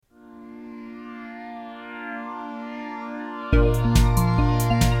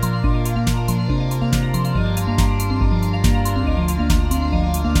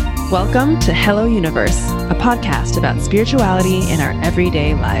Welcome to Hello Universe, a podcast about spirituality in our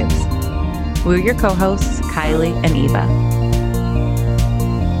everyday lives. We're your co-hosts, Kylie and Eva.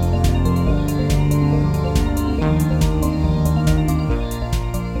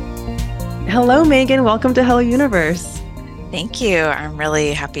 Hello, Megan. Welcome to Hello Universe. Thank you. I'm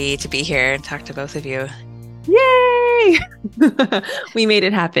really happy to be here and talk to both of you. Yay! We made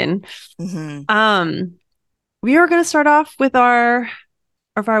it happen. Mm-hmm. We are going to start off with our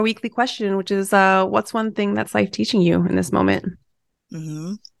weekly question, which is, what's one thing that's life teaching you in this moment?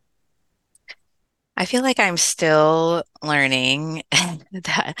 Mm-hmm. I feel like I'm still learning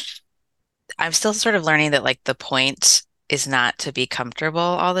that I'm still sort of learning that like the point is not to be comfortable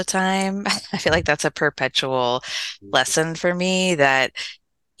all the time. I feel like that's a perpetual lesson for me that,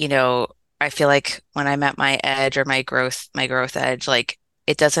 I feel like when I'm at my edge or my growth edge, like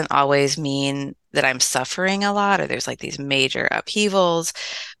it doesn't always mean that I'm suffering a lot or there's like these major upheavals,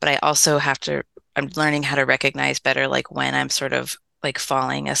 but I'm learning how to recognize better like when I'm sort of like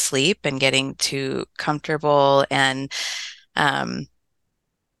falling asleep and getting too comfortable. And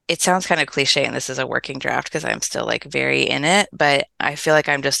it sounds kind of cliche, and this is a working draft because I'm still like very in it, but I feel like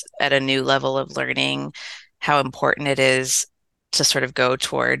I'm just at a new level of learning how important it is to sort of go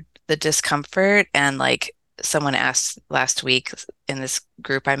toward the discomfort. And like someone asked last week in this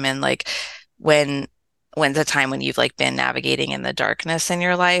group I'm in, like when's a time when you've like been navigating in the darkness in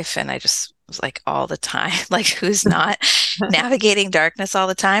your life? And I just was like, all the time. Like who's not navigating darkness all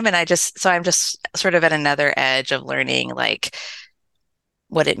the time? And I'm just sort of at another edge of learning like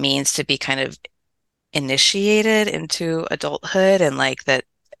what it means to be kind of initiated into adulthood, and like that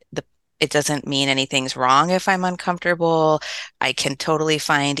it doesn't mean anything's wrong if I'm uncomfortable. I can totally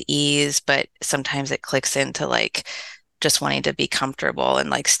find ease, but sometimes it clicks into like just wanting to be comfortable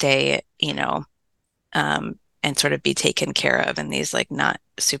and like stay, and sort of be taken care of in these like not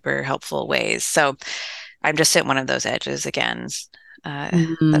super helpful ways. So I'm just at one of those edges again.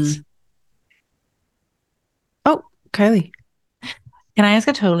 That's Oh, Kylie. Can I ask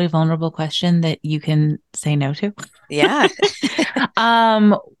a totally vulnerable question that you can say no to? Yeah.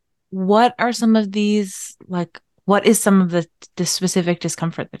 What are some of these, like, what is some of the specific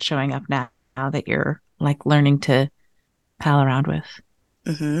discomfort that's showing up now that you're like learning to pal around with?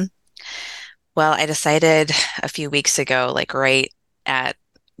 Mm-hmm. Well, I decided a few weeks ago, like right at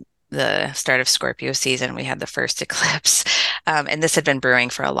the start of Scorpio season, we had the first eclipse. And this had been brewing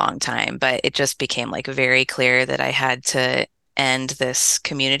for a long time, but it just became like very clear that I had to end this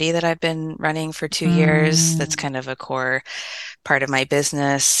community that I've been running for 2 years. That's kind of a core part of my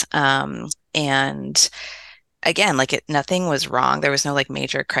business. And again, like nothing was wrong. There was no like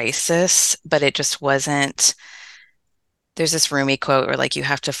major crisis, but it just wasn't. There's this Rumi quote where like you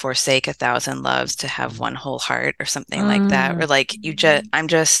have to forsake 1,000 loves to have one whole heart or something like that. Or like I'm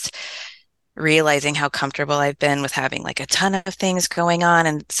just realizing how comfortable I've been with having like a ton of things going on,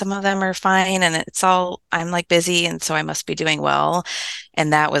 and some of them are fine, and I'm like busy, and so I must be doing well.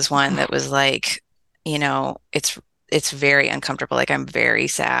 And that was one that was like, it's very uncomfortable. Like I'm very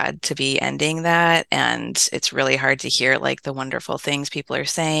sad to be ending that, and it's really hard to hear like the wonderful things people are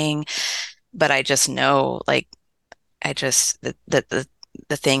saying, but I just know like that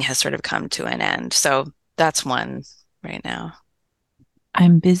the thing has sort of come to an end. So that's one right now.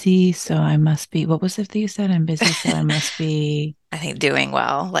 I'm busy, so I must be. What was it that you said? I'm busy, so I must be. I think doing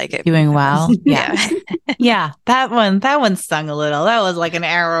well, like it. Doing well. Yeah. Yeah. That one stung a little. That was like an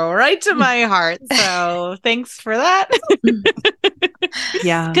arrow right to my heart. So thanks for that.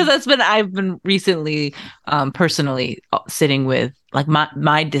 Yeah. Because I've been recently personally sitting with like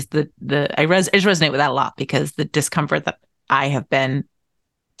I just resonate with that a lot, because the discomfort that I have been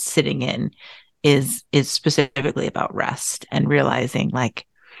sitting in is specifically about rest and realizing like,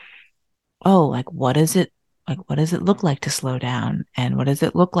 oh, like what does it look like to slow down, and what does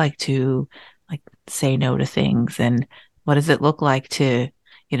it look like to like say no to things, and what does it look like to,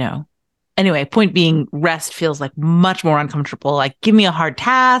 anyway, point being, rest feels like much more uncomfortable. Like give me a hard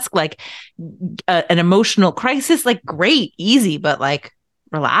task, like an emotional crisis, like great, easy, but like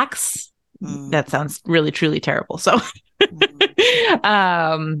relax. That sounds really truly terrible. So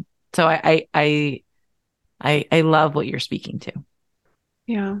so I love what you're speaking to.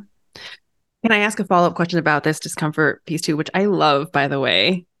 Yeah. Can I ask a follow-up question about this discomfort piece too, which I love, by the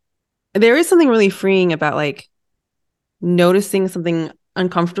way? There is something really freeing about like noticing something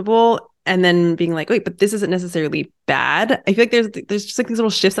uncomfortable and then being like, wait, but this isn't necessarily bad. I feel like there's just like these little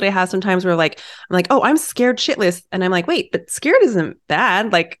shifts that I have sometimes where like I'm like, oh, I'm scared shitless. And I'm like, wait, but scared isn't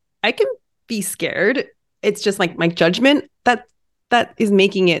bad. Like I can be scared. It's just like my judgment that is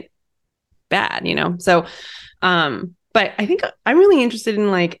making it bad, So but I think I'm really interested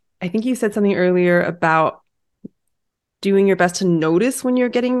in like I think you said something earlier about doing your best to notice when you're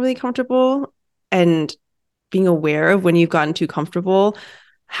getting really comfortable and being aware of when you've gotten too comfortable.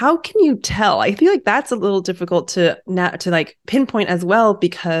 How can you tell? I feel like that's a little difficult to not to like pinpoint as well,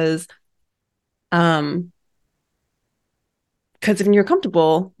 because when you're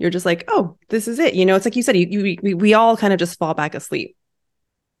comfortable, you're just like, oh, this is it. It's like you said, we all kind of just fall back asleep.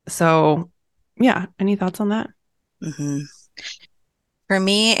 So yeah, any thoughts on that? Mm-hmm. For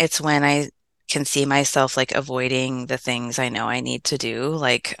me, it's when I can see myself like avoiding the things I know I need to do.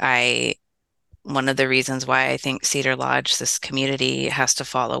 One of the reasons why I think Cedar Lodge, this community, has to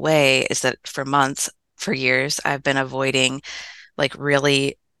fall away is that for months, for years, I've been avoiding like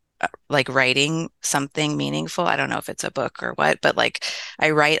really like writing something meaningful. I don't know if it's a book or what, but like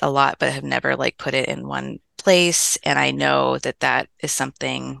I write a lot, but have never like put it in one place. And I know that that is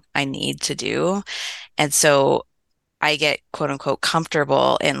something I need to do. And so I get quote unquote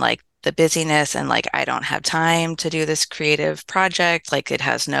comfortable in like the busyness and like I don't have time to do this creative project. Like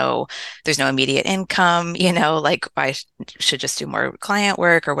there's no immediate income, like I should just do more client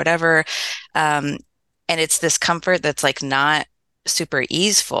work or whatever. And it's this comfort that's like not super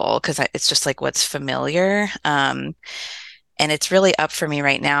easeful because it's just like what's familiar. And it's really up for me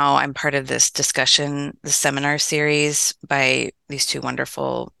right now. I'm part of this seminar series by these two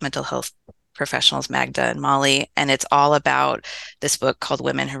wonderful mental health professionals, Magda and Molly. And it's all about this book called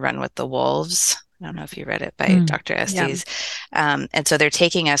Women Who Run with the Wolves. I don't know if you read it by Dr. Estes. Yeah. And so they're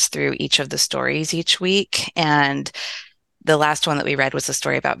taking us through each of the stories each week. And the last one that we read was the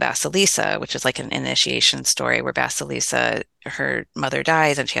story about Vasilisa, which is like an initiation story where Vasilisa, her mother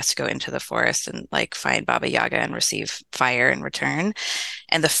dies and she has to go into the forest and like find Baba Yaga and receive fire in return.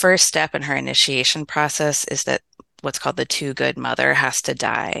 And the first step in her initiation process is that what's called the too good mother has to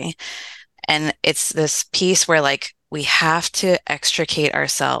die. And it's this piece where like we have to extricate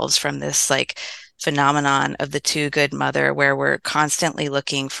ourselves from this like phenomenon of the too good mother where we're constantly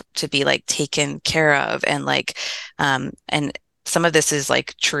looking to be like taken care of and like and some of this is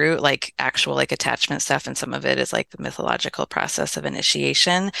like true like actual like attachment stuff and some of it is like the mythological process of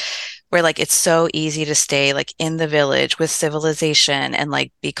initiation where like it's so easy to stay like in the village with civilization and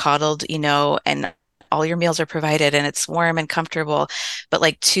like be coddled and all your meals are provided and it's warm and comfortable but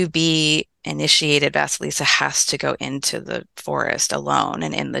like to be initiated, Vasilisa has to go into the forest alone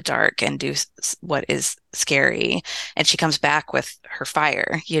and in the dark and do what is scary. And she comes back with her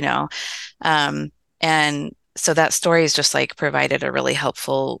fire, and so that story has just like provided a really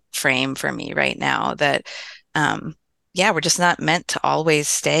helpful frame for me right now that, we're just not meant to always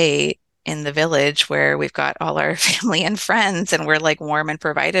stay in the village where we've got all our family and friends and we're like warm and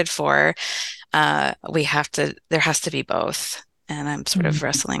provided for. There has to be both. And I'm sort of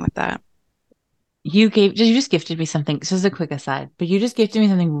wrestling with that. You just gifted me something. This is a quick aside, but you just gifted me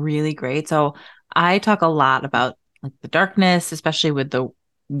something really great. So I talk a lot about like the darkness, especially with the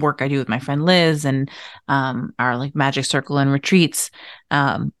work I do with my friend Liz and our like magic circle and retreats.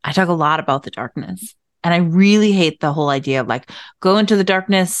 I talk a lot about the darkness. And I really hate the whole idea of like go into the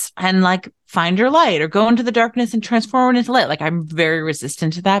darkness and like find your light or go into the darkness and transform it into light. Like I'm very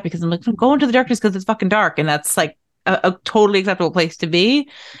resistant to that because I'm like, go into the darkness because it's fucking dark. And that's like a totally acceptable place to be.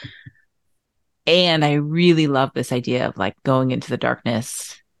 And I really love this idea of like going into the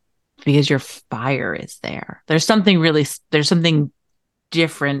darkness because your fire is there. There's something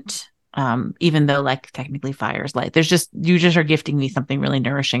different. Even though like technically fire is light, you just are gifting me something really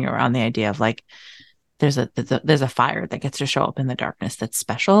nourishing around the idea of like, there's a fire that gets to show up in the darkness that's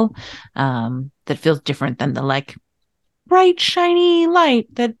special, that feels different than the like bright, shiny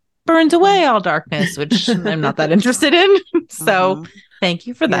light that burns away all darkness, which I'm not that interested in. So thank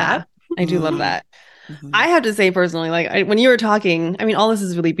you for that. I do love that. I have to say personally, like when you were talking, I mean, all this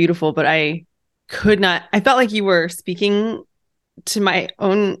is really beautiful, but I felt like you were speaking to my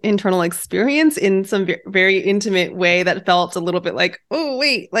own internal experience in some very intimate way that felt a little bit like, oh,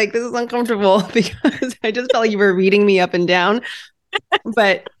 wait, like this is uncomfortable because I just felt like you were reading me up and down.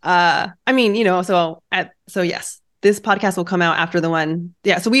 But I mean, so yes. This podcast will come out after the one.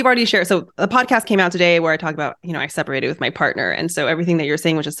 Yeah. So we've already shared. So the podcast came out today where I talk about, I separated with my partner. And so everything that you're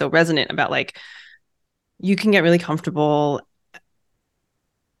saying was just so resonant about like, you can get really comfortable,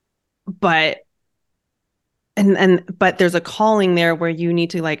 but there's a calling there where you need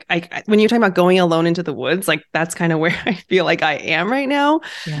to like, when you're talking about going alone into the woods, like that's kind of where I feel like I am right now.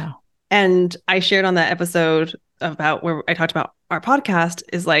 Yeah. And I shared on that episode about where I talked about our podcast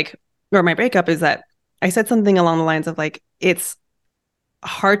is like, or my breakup is that I said something along the lines of like, it's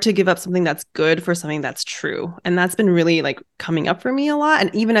hard to give up something that's good for something that's true. And that's been really like coming up for me a lot.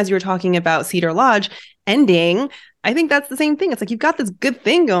 And even as you were talking about Cedar Lodge ending, I think that's the same thing. It's like you've got this good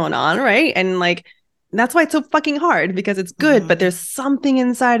thing going on, right? And like that's why it's so fucking hard, because it's good, but there's something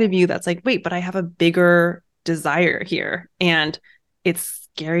inside of you that's like, wait, but I have a bigger desire here. And it's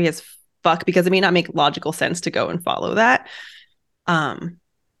scary as fuck because it may not make logical sense to go and follow that.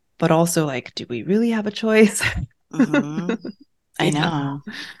 But also like, do we really have a choice? I know.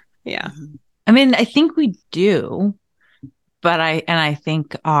 Yeah. I mean, I think we do, but I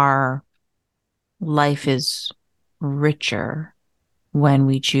think our life is richer when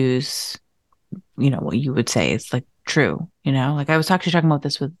we choose, what you would say is like true, like I was actually talking about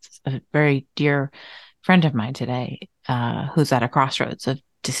this with a very dear friend of mine today, who's at a crossroads of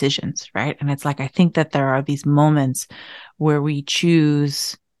decisions, right? And it's like, I think that there are these moments where we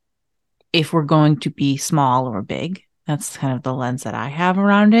choose if we're going to be small or big. That's kind of the lens that I have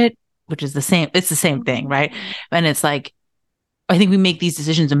around it, which is the same. It's the same thing, right? And it's like, I think we make these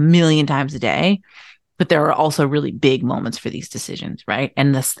decisions a million times a day, but there are also really big moments for these decisions, right?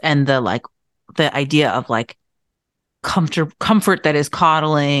 And the idea of like comfort that is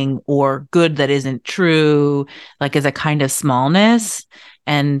coddling or good that isn't true, like is a kind of smallness,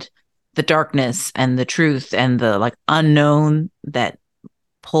 and the darkness and the truth and the like unknown that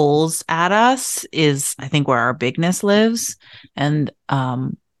pulls at us is, I think, where our bigness lives. And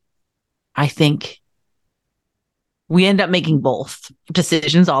I think we end up making both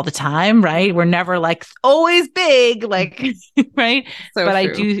decisions all the time, right? We're never like always big, like right. So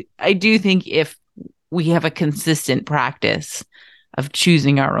but true. I do think if we have a consistent practice of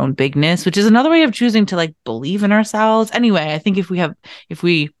choosing our own bigness, which is another way of choosing to like believe in ourselves. Anyway, I think if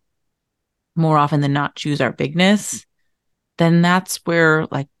we more often than not choose our bigness, then that's where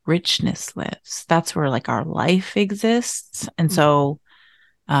like richness lives. That's where like our life exists. And so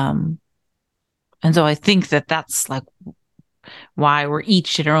I think that that's like why we're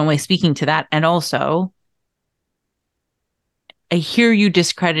each in our own way speaking to that. And also, I hear you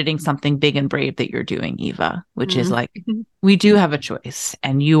discrediting something big and brave that you're doing, Eva, which is like, we do have a choice,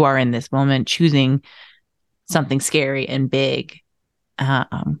 and you are in this moment choosing something scary and big.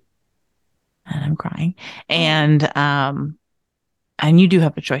 And I'm crying. And you do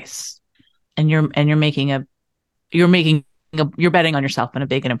have a choice, and you're betting on yourself in a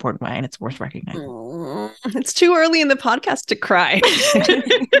big and important way, and it's worth recognizing. It's too early in the podcast to cry.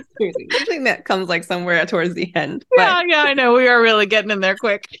 Usually that comes like somewhere towards the end. But, yeah, I know we are really getting in there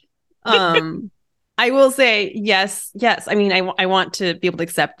quick. I will say yes. I mean, I want to be able to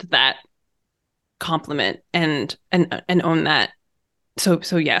accept that compliment and own that.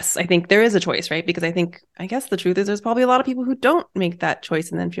 So yes, I think there is a choice, right? Because I guess the truth is there's probably a lot of people who don't make that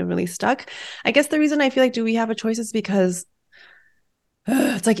choice and then feel really stuck. I guess the reason I feel like, do we have a choice, is because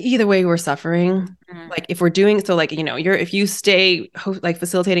it's like either way we're suffering. Like if we're doing so, like, if you stay like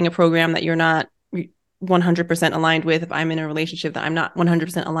facilitating a program that you're not 100% aligned with, if I'm in a relationship that I'm not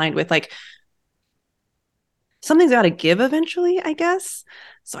 100% aligned with, like something's got to give eventually, I guess.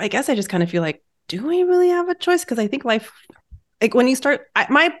 So I guess I just kind of feel like, do we really have a choice? Because I think life, like when you start,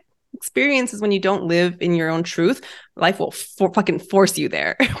 my experience is when you don't live in your own truth, life will fucking force you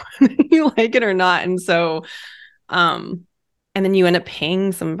there, you like it or not. And so, and then you end up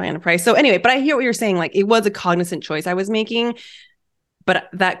paying some kind of price. So anyway, but I hear what you're saying. Like it was a cognizant choice I was making, but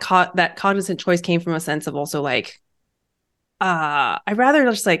that cognizant choice came from a sense of also like, I'd rather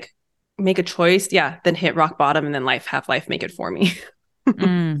just like make a choice, than hit rock bottom and then have life make it for me.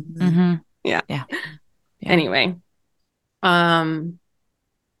 Yeah. Anyway, all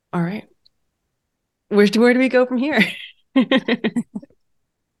right. Where do we go from here?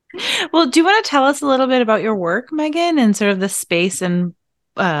 Well, do you want to tell us a little bit about your work, Megan, and sort of the space and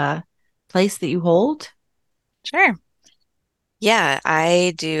place that you hold? Sure. Yeah,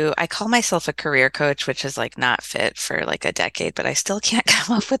 I do. I call myself a career coach, which is like not fit for like a decade, but I still can't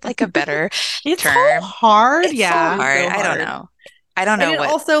come up with like a better it's term. So hard. It's so hard. I don't know. I don't know. And it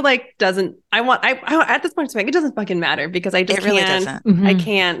also like doesn't. I at this point, it doesn't fucking matter because I just it really can't. doesn't. I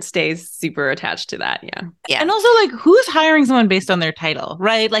can't stay super attached to that. Yeah. And also, like, who's hiring someone based on their title,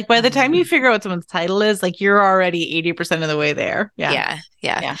 right? Like, by the time you figure out what someone's title is, like, you're already 80% of the way there. Yeah.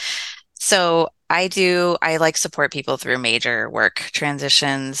 So I like support people through major work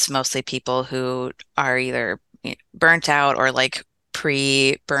transitions, mostly people who are either burnt out or like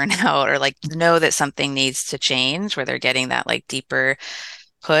pre-burnout or like know that something needs to change, where they're getting that like deeper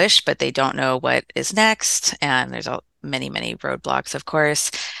push, but they don't know what is next. And there's many roadblocks, of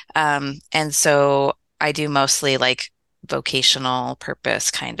course. And so I do mostly like vocational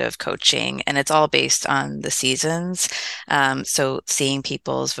purpose kind of coaching, and it's all based on the seasons. So seeing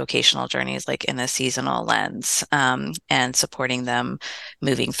people's vocational journeys like in a seasonal lens, and supporting them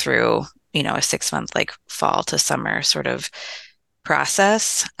moving through, a 6 month like fall to summer sort of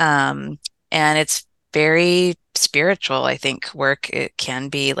process. And it's very spiritual, I think, work. It can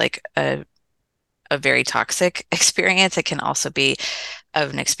be like a very toxic experience. It can also be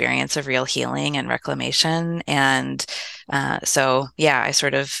of an experience of real healing and reclamation. And so, yeah, I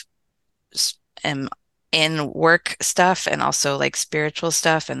sort of am in work stuff and also like spiritual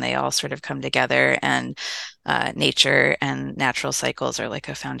stuff, and they all sort of come together. And nature and natural cycles are like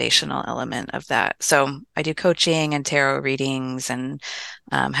a foundational element of that. So I do coaching and tarot readings, and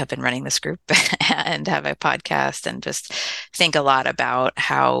have been running this group and have a podcast, and just think a lot about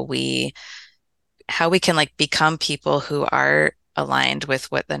how we can like become people who are aligned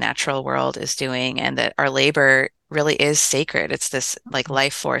with what the natural world is doing, and that our labor really is sacred. It's this like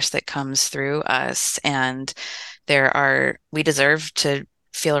life force that comes through us, and we deserve to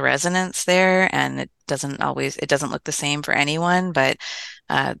feel resonance there. And it doesn't look the same for anyone, but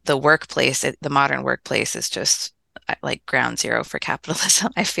the modern workplace is just like ground zero for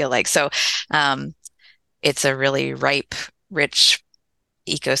capitalism, I feel like. So it's a really ripe, rich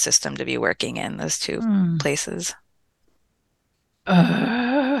ecosystem to be working in, those two places.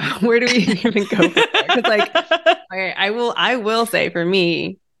 Where do we even go from there? Because like, okay, I will say, for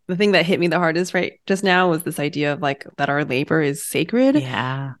me, the thing that hit me the hardest right just now was this idea of like that our labor is sacred.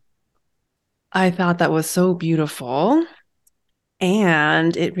 Yeah. I thought that was so beautiful.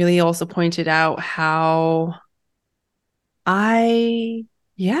 And it really also pointed out how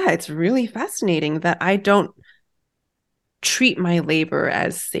it's really fascinating that I don't treat my labor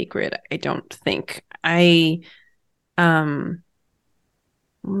as sacred. I don't think I don't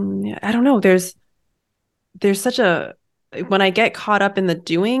know. There's such a, when I get caught up in the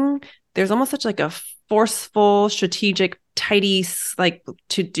doing, there's almost such like a forceful, strategic, tidy, like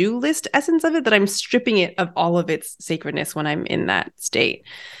to-do list essence of it, that I'm stripping it of all of its sacredness when I'm in that state.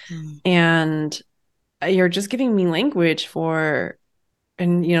 And you're just giving me language for,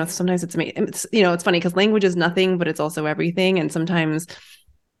 and sometimes it's it's funny because language is nothing, but it's also everything. And sometimes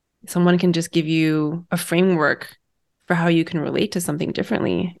someone can just give you a framework for how you can relate to something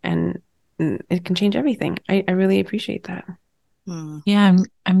differently, and it can change everything. I really appreciate that. Yeah,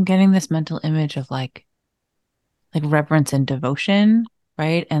 I'm getting this mental image of like reverence and devotion,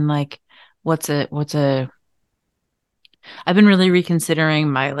 right? And like what's a I've been really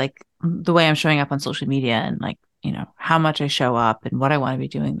reconsidering my like the way I'm showing up on social media, and like, how much I show up and what I want to be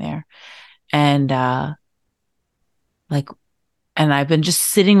doing there. And and I've been just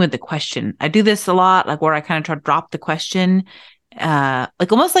sitting with the question. I do this a lot, like where I kind of try to drop the question,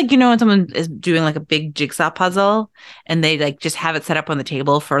 like almost like, when someone is doing like a big jigsaw puzzle and they like just have it set up on the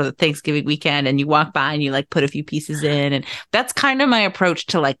table for the Thanksgiving weekend, and you walk by and you like put a few pieces in. And that's kind of my approach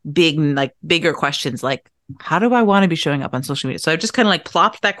to like bigger questions, like, how do I want to be showing up on social media? So I've just kind of like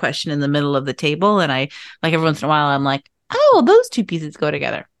plopped that question in the middle of the table, and I like every once in a while I'm like, oh, those two pieces go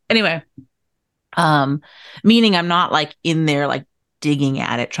together. Anyway, meaning I'm not like in there like digging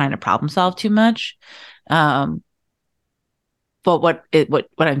at it trying to problem solve too much. But what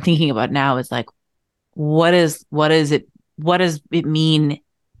I'm thinking about now is like, what does it mean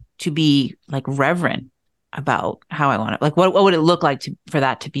to be like reverent about how I want it? Like, what would it look like for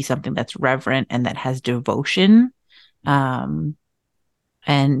that to be something that's reverent and that has devotion? And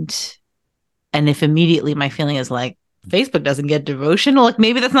if immediately my feeling is like, Facebook doesn't get devotion, like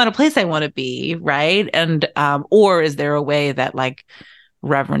maybe that's not a place I want to be, right? And or is there a way that like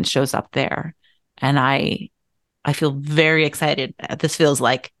reverence shows up there? And I feel very excited. This feels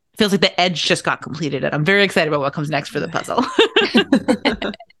like the edge just got completed, and I'm very excited about what comes next for the puzzle.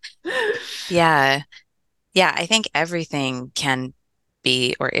 Yeah. I think everything can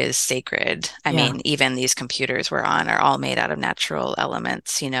be or is sacred. I mean, even these computers we're on are all made out of natural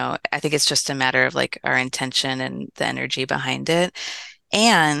elements. I think it's just a matter of like our intention and the energy behind it.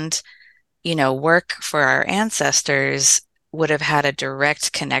 And, work for our ancestors would have had a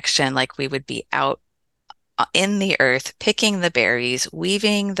direct connection. Like we would be out in the earth, picking the berries,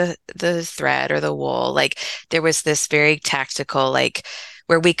 weaving the thread or the wool. Like there was this very tactical, like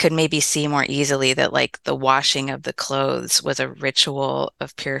where we could maybe see more easily that like the washing of the clothes was a ritual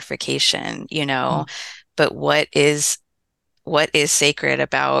of purification, but what is sacred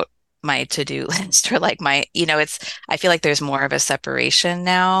about my to-do list, or like I feel like there's more of a separation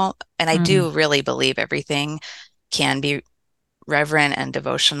now. And I do really believe everything can be reverent and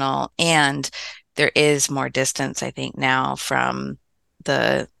devotional. And there is more distance, I think, now from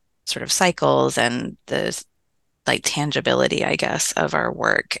the sort of cycles and the like tangibility, I guess, of our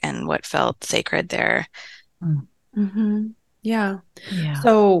work and what felt sacred there. Mm-hmm. Yeah. Yeah.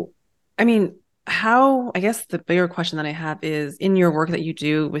 So, I mean, I guess the bigger question that I have is in your work that you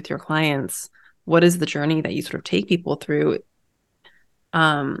do with your clients, what is the journey that you sort of take people through?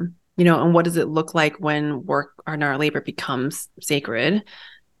 And what does it look like when work and our labor becomes sacred?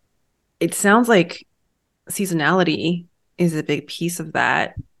 It sounds like seasonality is a big piece of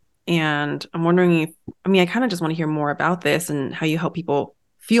that. And I'm wondering I kind of just want to hear more about this and how you help people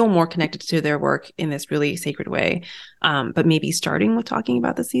feel more connected to their work in this really sacred way. But maybe starting with talking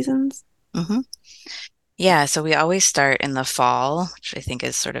about the seasons. Mm-hmm. Yeah, so we always start in the fall, which I think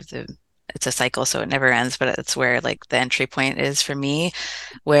is sort of it's a cycle, so it never ends, but it's where like the entry point is for me,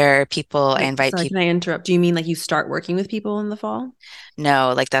 where I invite Sorry, people. can I interrupt? Do you mean like you start working with people in the fall?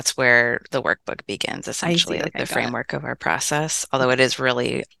 No, like that's where the workbook begins, I essentially, see. like Okay, the got it. framework of our process, although it is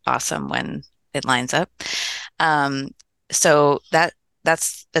really awesome when it lines up. Um, so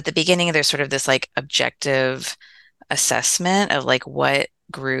that's at the beginning, there's sort of this like objective assessment of like what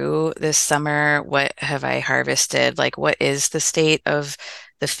grew this summer, what have I harvested, like what is the state of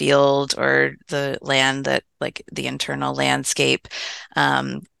the field or the land, that like the internal landscape,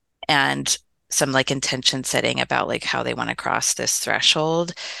 um, and some like intention setting about like how they want to cross this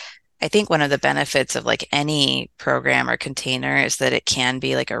threshold. I think one of the benefits of like any program or container is that it can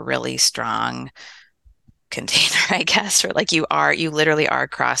be like a really strong container, I guess, or like you literally are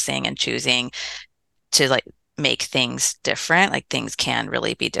crossing and choosing to like make things different. Like things can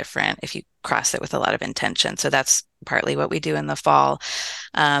really be different if you cross it with a lot of intention. So that's partly what we do in the fall.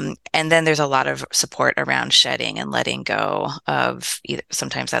 And then there's a lot of support around shedding and letting go of either,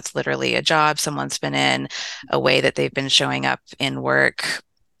 sometimes that's literally a job someone's been in, a way that they've been showing up in work,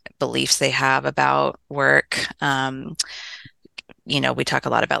 beliefs they have about work. We talk a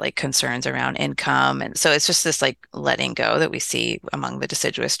lot about like concerns around income. And so it's just this like letting go that we see among the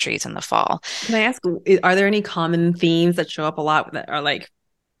deciduous trees in the fall. Can I ask, are there any common themes that show up a lot that are like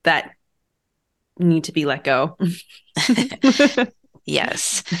that need to be let go?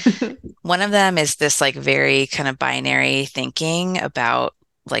 Yes. One of them is this like very kind of binary thinking about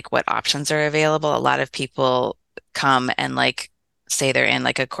like what options are available. A lot of people come and like say they're in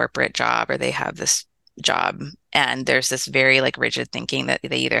like a corporate job or they have this job, and there's this very like rigid thinking that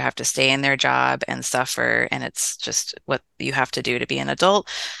they either have to stay in their job and suffer and it's just what you have to do to be an adult,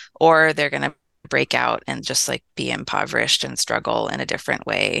 or they're going to break out and just like be impoverished and struggle in a different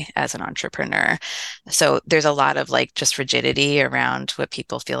way as an entrepreneur. So there's a lot of like just rigidity around what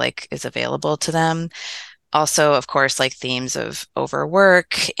people feel like is available to them. Also, of course, like themes of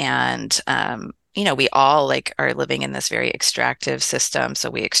overwork and we all like are living in this very extractive system. So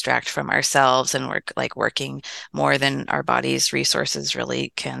we extract from ourselves and we're like working more than our body's resources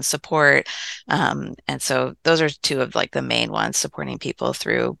really can support. And so those are two of like the main ones, supporting people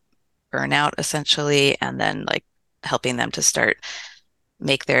through burnout essentially, and then like helping them to start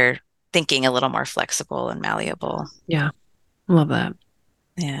make their thinking a little more flexible and malleable. Yeah, love that.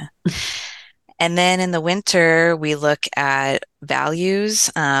 Yeah. And then in the winter, we look at values,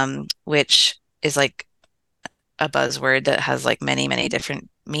 which is like a buzzword that has like many, many different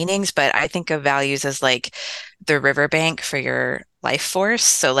meanings. But I think of values as like the riverbank for your life force.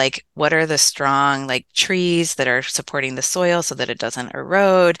 So, like, what are the strong, like, trees that are supporting the soil so that it doesn't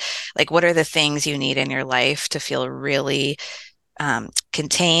erode? Like, what are the things you need in your life to feel really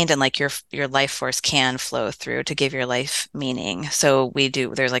contained and like your life force can flow through to give your life meaning. So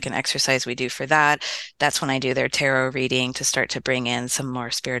there's like an exercise we do for that. That's when I do their tarot reading to start to bring in some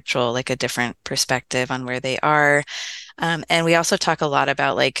more spiritual, like a different perspective on where they are. And we also talk a lot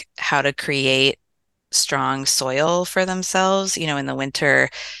about like how to create strong soil for themselves. In the winter,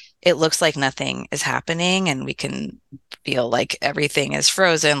 it looks like nothing is happening and we can feel like everything is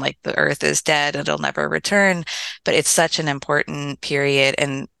frozen, like the earth is dead and it'll never return. But it's such an important period.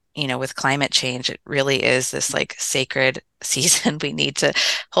 And, with climate change, it really is this like sacred season we need to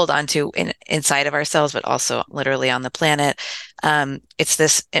hold on to inside of ourselves, but also literally on the planet. It's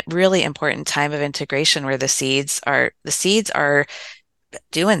this really important time of integration where the seeds are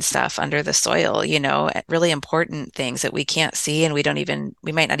doing stuff under the soil, really important things that we can't see and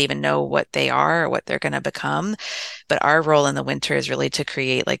we might not even know what they are or what they're going to become. But our role in the winter is really to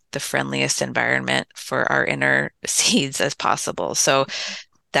create like the friendliest environment for our inner seeds as possible. So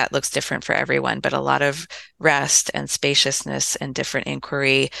that looks different for everyone, but a lot of rest and spaciousness and different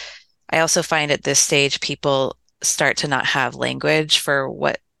inquiry. I also find at this stage, people start to not have language for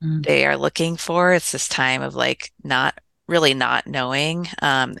what they are looking for. It's this time of like not really not knowing,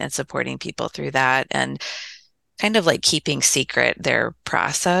 and supporting people through that and kind of like keeping secret their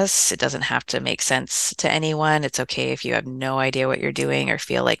process. It doesn't have to make sense to anyone. It's okay if you have no idea what you're doing or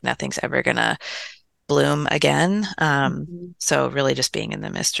feel like nothing's ever gonna bloom again. Mhm. So really just being in the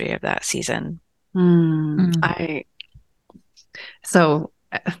mystery of that season. Mm. So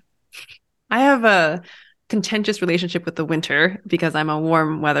I have a contentious relationship with the winter because I'm a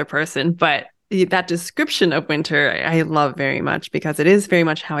warm weather person, but that description of winter I love very much because it is very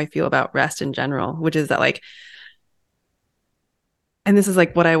much how I feel about rest in general, which is that like, and this is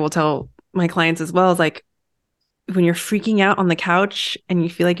like what I will tell my clients as well, is like when you're freaking out on the couch and you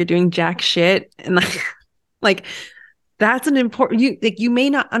feel like you're doing jack shit and like that's an important, you may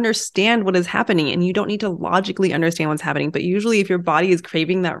not understand what is happening and you don't need to logically understand what's happening, but usually if your body is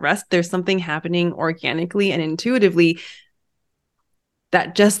craving that rest, there's something happening organically and intuitively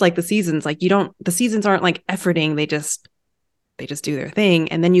that, just like the seasons, like the seasons aren't like efforting, they just do their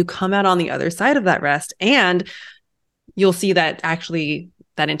thing, and then you come out on the other side of that rest and you'll see that actually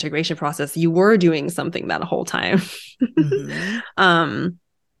that integration process, you were doing something that whole time. um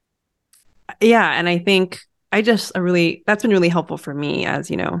yeah, and I think that's been really helpful for me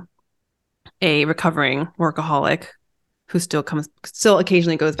as, a recovering workaholic who still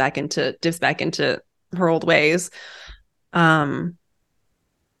occasionally dips back into her old ways.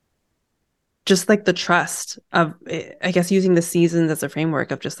 Just like the trust of, I guess, using the seasons as a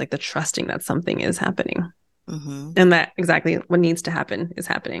framework of just like the trusting that something is happening, and that exactly what needs to happen is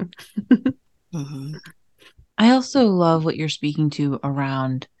happening. I also love what you're speaking to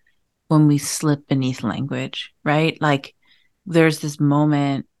around when we slip beneath language, right? Like there's this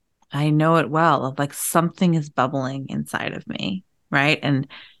moment, I know it well, of like something is bubbling inside of me, right? And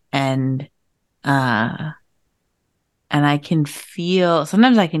I can feel,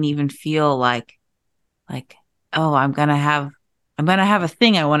 sometimes I can even feel like, oh, I'm gonna have a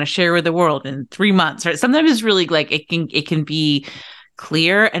thing I want to share with the world in 3 months, right? Sometimes it's really like it can be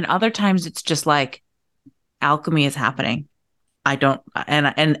clear, and other times it's just like alchemy is happening. I don't,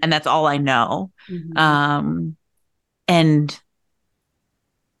 and that's all I know. And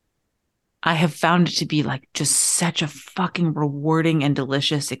I have found it to be like just such a fucking rewarding and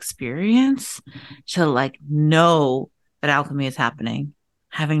delicious experience to like know that alchemy is happening,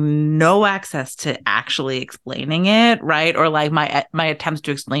 having no access to actually explaining it, right? Or like my attempts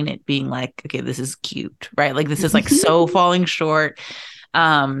to explain it being like, okay, this is cute, right? Like this is like so falling short.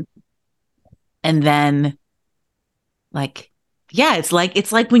 And then like, yeah, it's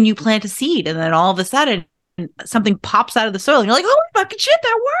like when you plant a seed and then all of a sudden something pops out of the soil and you're like, oh fucking shit,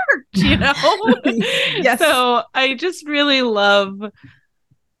 that worked, Yes. So I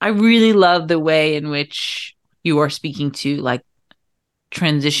really love the way in which you are speaking to like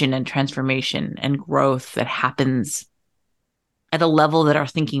transition and transformation and growth that happens at a level that our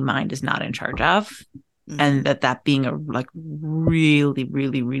thinking mind is not in charge of. And that being a like really,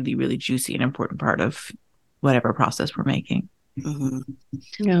 really, really, really juicy and important part of whatever process we're making.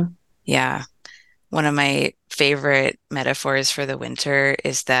 Yeah. One of my favorite metaphors for the winter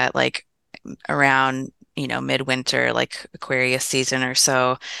is that like around, midwinter, like Aquarius season or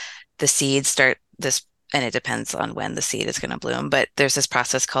so, the seeds start this, and it depends on when the seed is going to bloom, but there's this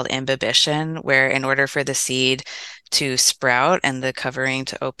process called imbibition, where in order for the seed to sprout and the covering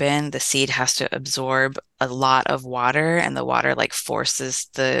to open, the seed has to absorb a lot of water, and the water like forces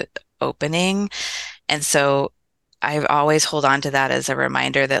the opening. And so I always hold on to that as a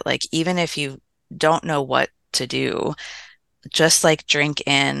reminder that like, even if you don't know what to do, just like drink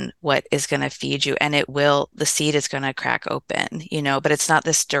in what is going to feed you, and the seed is going to crack open, but it's not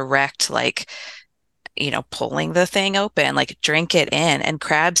this direct, like, pulling the thing open, like drink it in. And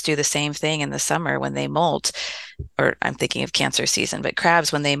crabs do the same thing in the summer when they molt, or I'm thinking of Cancer season, but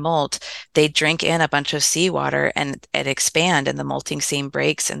crabs, when they molt, they drink in a bunch of seawater and expand, and the molting seam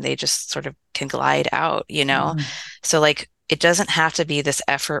breaks and they just sort of can glide out, So like, it doesn't have to be this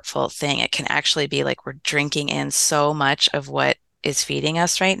effortful thing. It can actually be like we're drinking in so much of what is feeding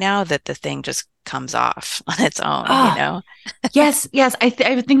us right now that the thing just comes off on its own, Yes. I've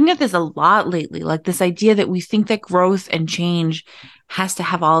been thinking of this a lot lately, like this idea that we think that growth and change has to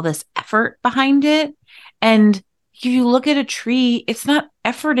have all this effort behind it. And if you look at a tree, it's not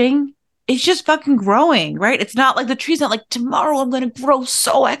efforting. It's just fucking growing, right? It's not like the tree's not like, tomorrow I'm going to grow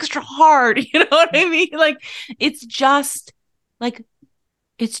so extra hard. You know what I mean? Like, it's just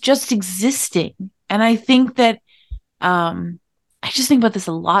existing. And I think that, I just think about this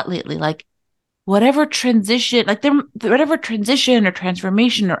a lot lately, like whatever transition or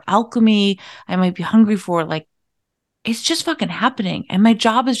transformation or alchemy I might be hungry for, like it's just fucking happening. And my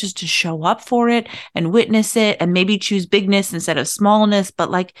job is just to show up for it and witness it and maybe choose bigness instead of smallness.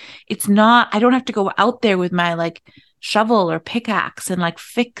 But like, it's not, I don't have to go out there with my like shovel or pickaxe and like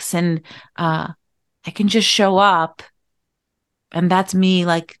fix. And I can just show up. And that's me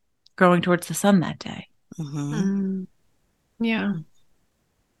like growing towards the sun that day. Yeah.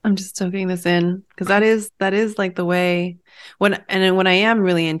 I'm just soaking this in because that is like the way when I am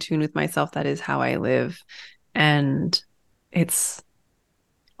really in tune with myself, that is how I live. And it's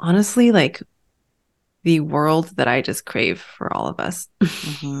honestly like the world that I just crave for all of us.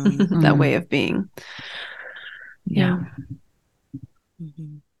 That way of being. Yeah.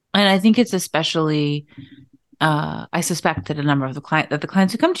 And I think it's especially, I suspect that a number of the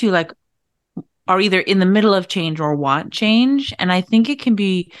clients who come to you like are either in the middle of change or want change. And I think it can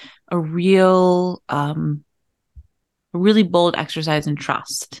be a really bold exercise in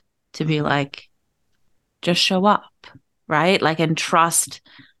trust to be like, just show up, right? Like, and trust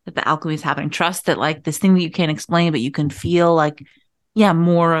that the alchemy is happening. Trust that like this thing that you can't explain, but you can feel like, yeah,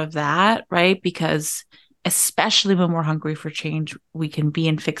 more of that, right? Because especially when we're hungry for change, we can be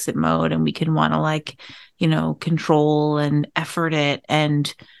in fix it mode and we can want to like, you know, control and effort it.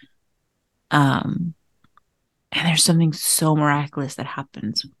 And there's something so miraculous that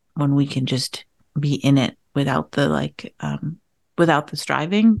happens when we can just be in it without the like, without the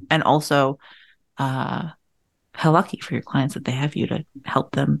striving. And also, how lucky for your clients that they have you to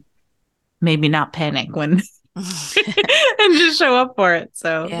help them maybe not panic when and just show up for it.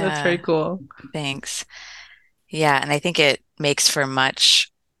 So that's very cool. Thanks. Yeah. And I think it makes for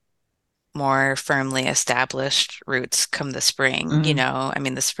much more firmly established roots come the spring. You know, I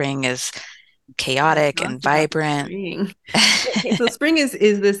mean, the spring is chaotic and vibrant. Okay, so spring is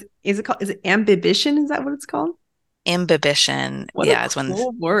it called, is it ambibition? Is that what it's called? Imbibition. What a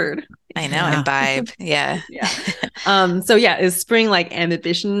cool word. I know, imbibe. Yeah. So yeah, is spring like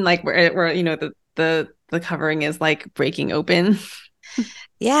ambibition, like where you know the covering is like breaking open?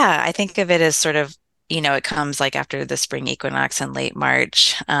 Yeah, I think of it as sort of, you know, it comes like after the spring equinox in late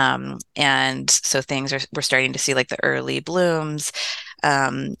March. And so we're starting to see like the early blooms.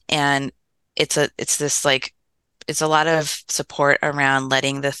 And it's a lot of support around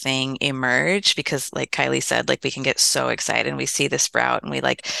letting the thing emerge because like Kylie said, like we can get so excited and we see the sprout and we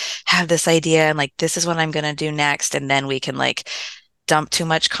like have this idea and like, this is what I'm going to do next. And then we can like dump too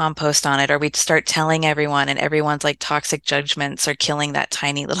much compost on it, or we start telling everyone and everyone's like toxic judgments are killing that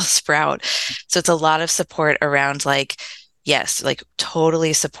tiny little sprout. So it's a lot of support around like, yes, like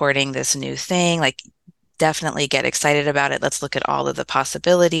totally supporting this new thing, like definitely get excited about it. Let's look at all of the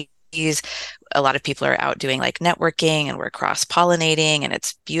possibilities. A lot of people are out doing like networking and we're cross-pollinating and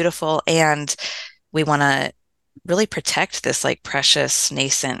it's beautiful. And we want to really protect this like precious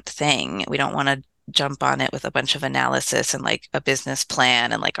nascent thing. We don't want to jump on it with a bunch of analysis and like a business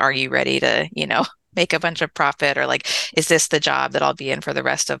plan and like, are you ready to, you know, make a bunch of profit, or like, is this the job that I'll be in for the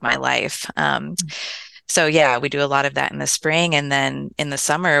rest of my life? So yeah, we do a lot of that in the spring. And then in the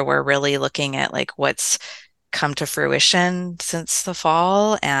summer, we're really looking at like what's come to fruition since the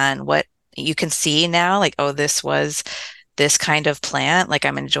fall and what you can see now, like, oh, this was this kind of plant. Like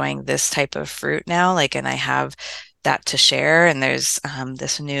I'm enjoying this type of fruit now, like, and I have that to share. And there's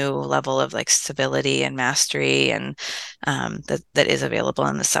this new level of like stability and mastery and that is available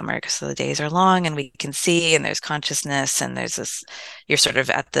in the summer because the days are long and we can see, and there's consciousness, and there's this, you're sort of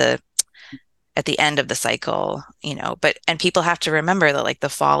at the end of the cycle, you know, and people have to remember that like the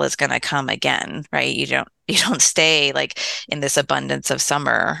fall is going to come again, right? You don't stay like in this abundance of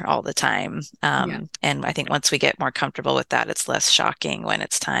summer all the time. And I think once we get more comfortable with that, it's less shocking when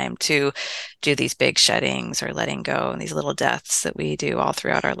it's time to do these big sheddings or letting go and these little deaths that we do all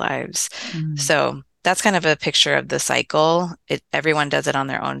throughout our lives. So that's kind of a picture of the cycle. Everyone does it on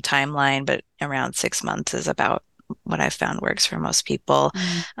their own timeline, but around 6 months is about what I've found works for most people.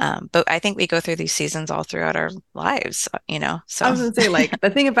 But I think we go through these seasons all throughout our lives, you know. So I was gonna say, like, the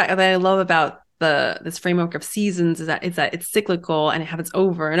thing about that I love about this framework of seasons is that it's cyclical and it happens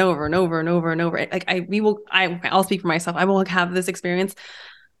over and over and over and over and over. Like I'll speak for myself. I will have this experience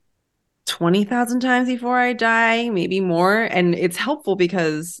 20,000 times before I die, maybe more. And it's helpful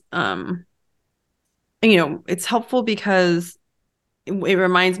because it's helpful because it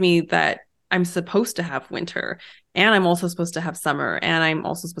reminds me that I'm supposed to have winter, and I'm also supposed to have summer, and I'm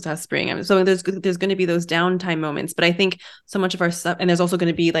also supposed to have spring. So there's going to be those downtime moments. But I think so much of our stuff, and there's also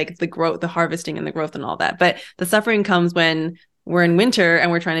going to be like the growth, the harvesting and the growth and all that. But the suffering comes when we're in winter and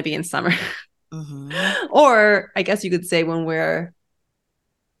we're trying to be in summer. Or I guess you could say you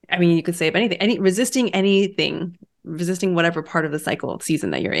could say if anything, resisting whatever part of the cycle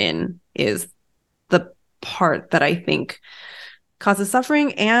season that you're in is part that I think causes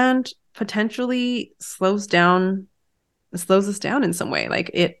suffering and potentially slows us down in some way.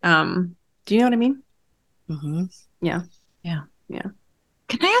 Like it, do you know what I mean? Mm-hmm. Yeah. Yeah. Yeah.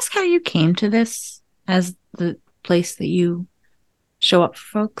 Can I ask how you came to this as the place that you show up for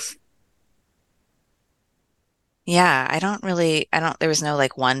folks? Yeah, there was no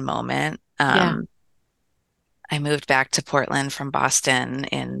like one moment. Yeah. I moved back to Portland from Boston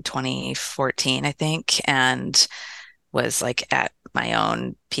in 2014, I think, and was like at my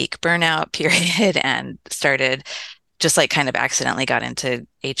own peak burnout period and started just like kind of accidentally got into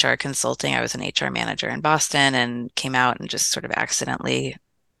HR consulting. I was an HR manager in Boston and came out and just sort of accidentally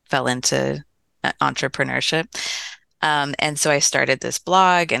fell into entrepreneurship. And so I started this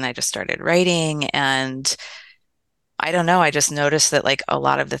blog and I just started writing, and I don't know, I just noticed that like a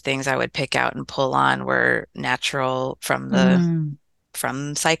lot of the things I would pick out and pull on were natural from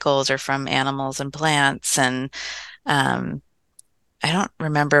cycles or from animals and plants. And um, I don't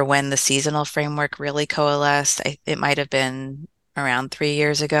remember when the seasonal framework really coalesced. It might have been around 3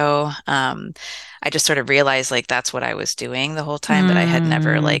 years ago. I just sort of realized like that's what I was doing the whole time, but I had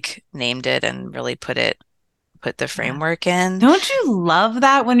never like named it and really put the framework in. Don't you love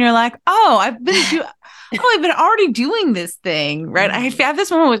that when you're like, I've been already doing this thing, right? I have this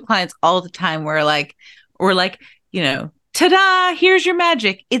moment with clients all the time where like, we're like, ta-da, here's your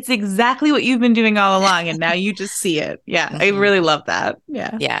magic. It's exactly what you've been doing all along, and now you just see it. Yeah, I really love that.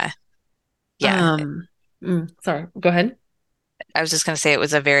 Yeah. Yeah. Yeah. Sorry, go ahead. I was just going to say it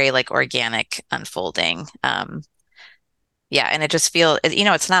was a very like organic unfolding. Yeah, and it just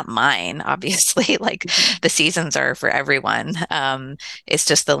it's not mine, obviously. Like the seasons are for everyone. It's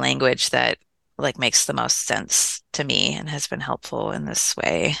just the language that like makes the most sense to me and has been helpful in this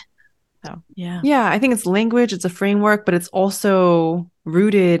way. So yeah, I think it's language, it's a framework, but it's also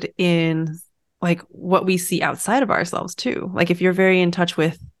rooted in like what we see outside of ourselves too. Like if you're very in touch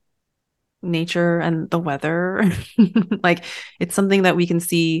with nature and the weather, like it's something that we can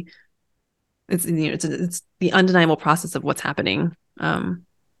see. It's it's the undeniable process of what's happening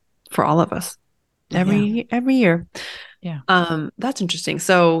for all of us every year. Yeah. That's interesting.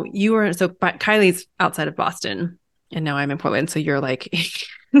 So Kylie's outside of Boston and now I'm in Portland. So you're like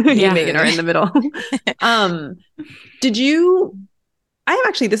you and Megan are in the middle.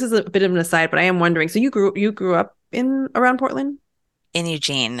 This is a bit of an aside, but I am wondering, so you grew up around Portland? In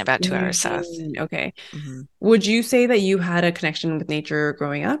Eugene, about 2 hours south. Okay. Mm-hmm. Would you say that you had a connection with nature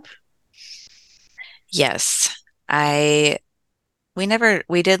growing up? Yes. We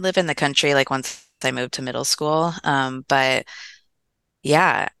did live in the country like once I moved to middle school. But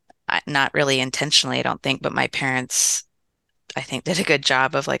yeah, not really intentionally, I don't think, but my parents, I think, did a good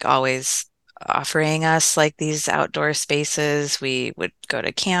job of like always offering us like these outdoor spaces. We would go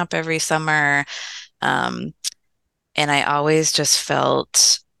to camp every summer. And I always just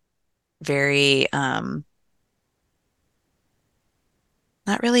felt very, not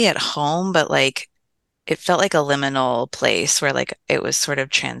really at home, but like it felt like a liminal place where like it was sort of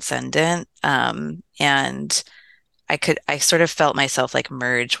transcendent. And I sort of felt myself like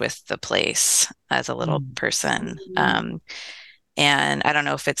merge with the place as a little person. And I don't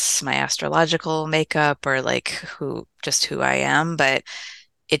know if it's my astrological makeup or like who I am, but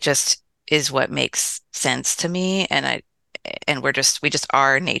it just is what makes sense to me. And we just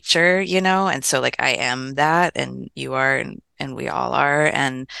are nature, And so like I am that and you are and we all are.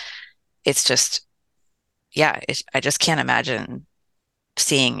 And it's just, yeah, I just can't imagine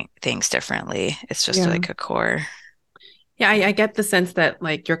seeing things differently. It's just like a core. Yeah, I get the sense that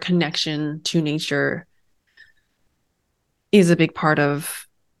like your connection to nature is a big part of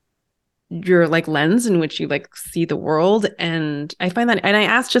your like lens in which you like see the world. And I find that, and I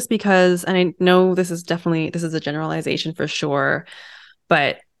ask just because, and I know this is a generalization for sure,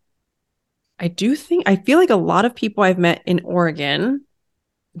 but I feel like a lot of people I've met in Oregon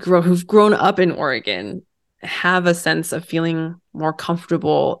who've grown up in Oregon have a sense of feeling more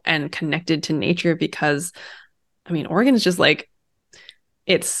comfortable and connected to nature because I mean, Oregon is just like,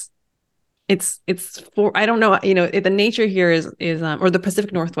 it's for, I don't know, the nature here is or the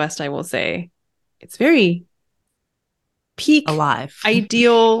Pacific Northwest, I will say, it's very peak alive,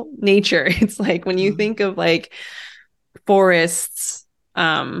 ideal nature. It's like when you think of like forests,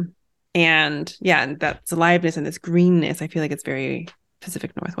 and that's aliveness and this greenness, I feel like it's very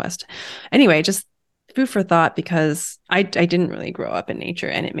Pacific Northwest. Anyway, just food for thought because I didn't really grow up in nature,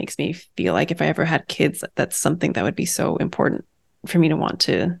 and it makes me feel like if I ever had kids, that's something that would be so important for me to want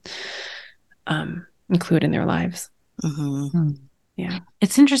to include in their lives. Mm-hmm. Yeah,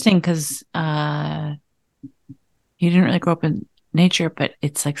 it's interesting because you didn't really grow up in nature, but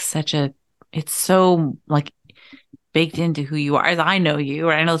it's like such a it's so like baked into who you are, as I know you,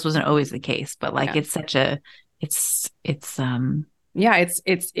 or I know this wasn't always the case, but like it's such a it's yeah,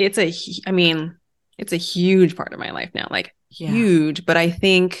 I mean, it's a huge part of my life now, like huge. But I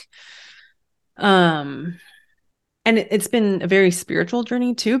think and it's been a very spiritual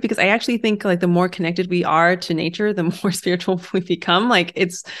journey too, because I actually think like the more connected we are to nature, the more spiritual we become. Like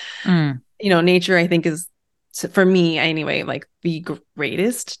it's nature, I think, is, for me anyway, like the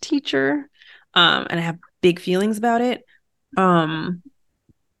greatest teacher. And I have big feelings about it. I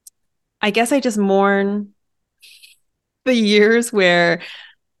guess I just mourn the years where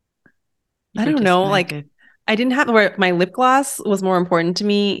I don't know, like I didn't have, where my lip gloss was more important to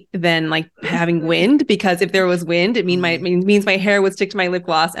me than like having wind, because if there was wind, it means my hair would stick to my lip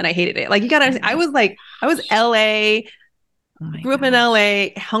gloss, and I hated it. Like you gotta understand, I was LA, grew up in LA,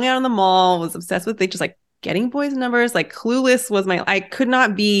 hung out in the mall, was obsessed with just like getting boys' numbers, like Clueless was I could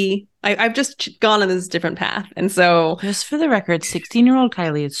not be, I've just gone on this different path. And so, just for the record, 16-year-old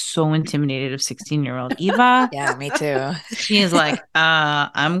Kylie is so intimidated of 16-year-old Eva. Yeah, me too. She is like,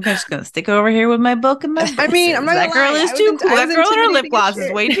 I'm just gonna stick over here with my book and my books. I mean, I'm not that girl is too cool. That girl and her lip gloss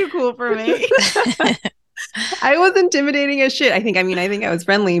is way too cool for me. I was intimidating as shit. I think I was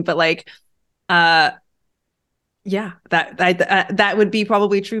friendly, but like, yeah, that would be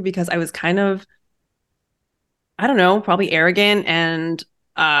probably true, because I was kind of, I don't know, probably arrogant and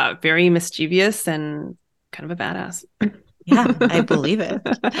very mischievous and kind of a badass. Yeah, I believe it.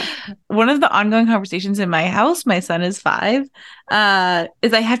 One of the ongoing conversations in my house, my son is 5, is I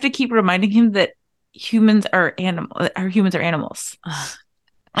have to keep reminding him that humans are animals.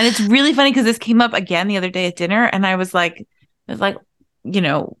 And it's really funny because this came up again the other day at dinner, and I was like,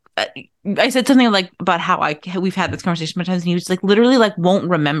 I said something like about how we've had this conversation many times, and he was like literally like won't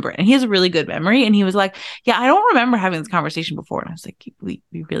remember it. And he has a really good memory, and he was like, yeah, I don't remember having this conversation before. And I was like, we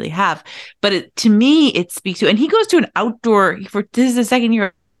really have. But to me, it speaks to, and he goes to an outdoor, this is the second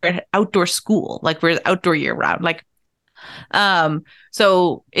year at outdoor school, like we're outdoor year round, like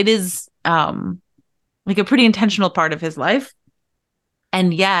so it is like a pretty intentional part of his life.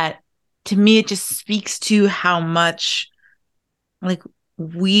 And yet to me, it just speaks to how much like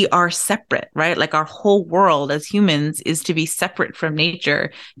we are separate, right? Like our whole world as humans is to be separate from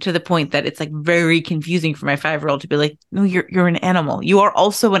nature, to the point that it's like very confusing for my 5-year-old to be like, no, you're an animal. You are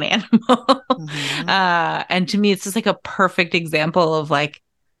also an animal. Mm-hmm. And to me, it's just like a perfect example of like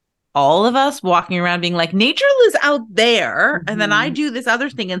all of us walking around being like, nature is out there. Mm-hmm. And then I do this other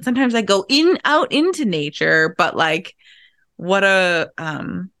thing. And sometimes I go out into nature, but like, what a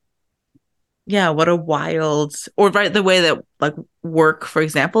wild, or right, the way that like work, for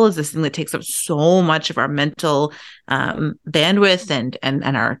example, is this thing that takes up so much of our mental bandwidth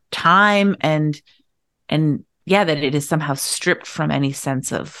and our time, and yeah, that it is somehow stripped from any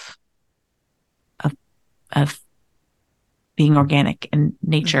sense of being organic and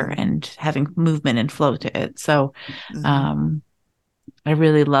nature, mm-hmm. and having movement and flow to it. So mm-hmm. I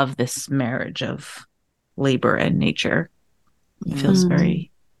really love this marriage of labor and nature. It feels very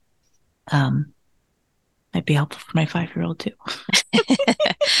might be helpful for my 5-year-old too.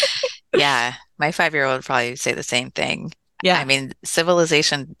 Yeah, my 5-year-old would probably say the same thing. Yeah, I mean,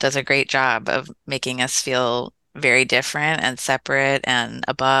 civilization does a great job of making us feel very different and separate and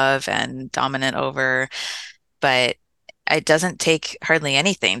above and dominant over, but it doesn't take hardly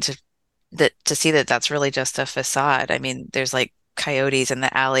anything to see that that's really just a facade. I mean, there's like coyotes in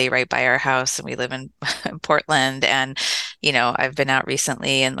the alley right by our house, and we live in Portland, and I've been out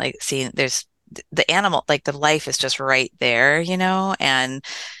recently and like seeing there's the animal, like the life is just right there, and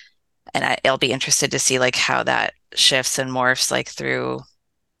I'll be interested to see like how that shifts and morphs like through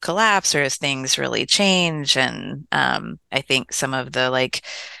collapse, or as things really change. And I think some of the like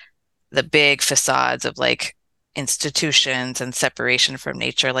the big facades of like institutions and separation from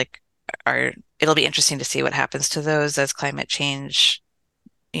nature like it'll be interesting to see what happens to those as climate change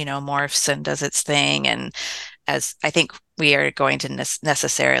morphs and does its thing, and as I think we are going to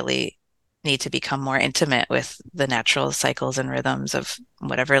necessarily need to become more intimate with the natural cycles and rhythms of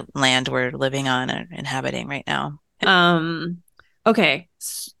whatever land we're living on and inhabiting right now. Okay,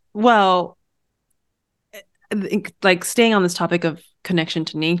 well, like staying on this topic of connection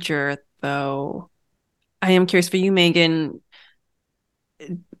to nature, though, I am curious for you, Megan.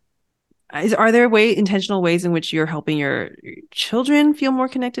 Are there intentional ways in which you're helping your children feel more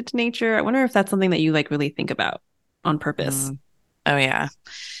connected to nature? I wonder if that's something that you like really think about on purpose. Oh yeah.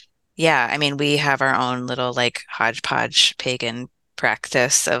 Yeah. I mean, we have our own little like hodgepodge pagan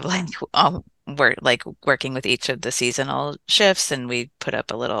practice of like working with each of the seasonal shifts, and we put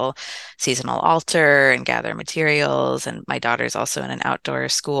up a little seasonal altar and gather materials. And my daughter's also in an outdoor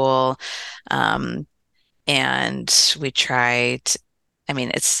school. And we tried, I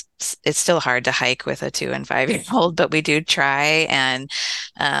mean, it's still hard to hike with a 2 and 5 year old, but we do try. And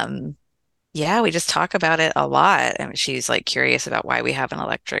yeah, we just talk about it a lot. I mean, she's like curious about why we have an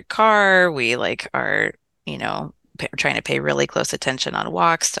electric car. We like are, trying to pay really close attention on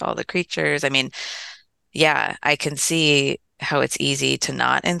walks to all the creatures. I mean, yeah, I can see how it's easy to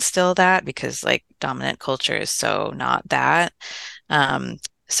not instill that because like dominant culture is so not that.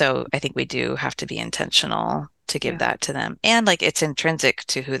 So I think we do have to be intentional to give that to them. And like it's intrinsic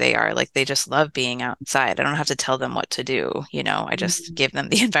to who they are. Like they just love being outside. I don't have to tell them what to do, I just give them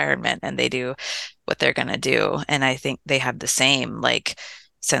the environment and they do what they're going to do. And I think they have the same like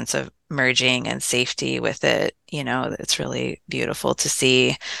sense of merging and safety with it. It's really beautiful to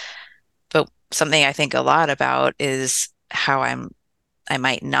see. But something I think a lot about is how I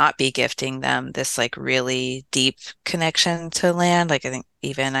might not be gifting them this like really deep connection to land. Like I think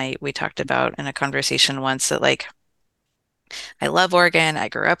even we talked about in a conversation once that like I love Oregon. I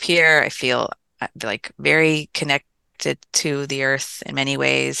grew up here. I feel like very connected to the earth in many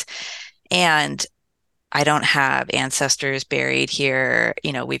ways. And I don't have ancestors buried here.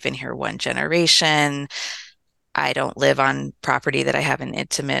 We've been here one generation. I don't live on property that I have an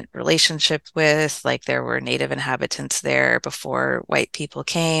intimate relationship with. Like there were native inhabitants there before white people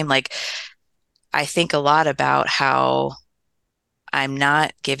came. Like I think a lot about how I'm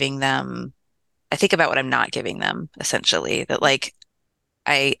not giving them, I think about what I'm not giving them essentially, that like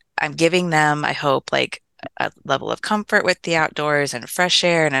I'm giving them, I hope, like a level of comfort with the outdoors and fresh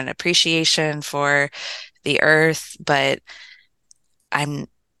air and an appreciation for the earth. But I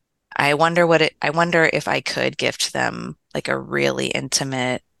wonder if I could gift them like a really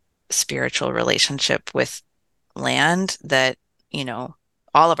intimate spiritual relationship with land that,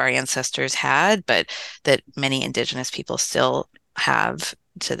 all of our ancestors had, but that many Indigenous people still have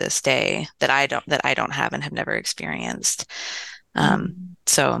to this day that I don't have and have never experienced.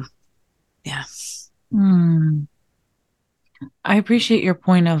 So yeah. I appreciate your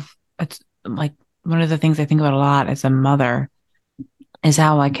point of it's like one of the things I think about a lot as a mother is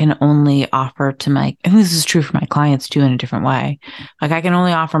how I can only offer to I think this is true for my clients too in a different way. Like I can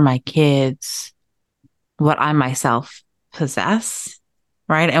only offer my kids what I myself possess.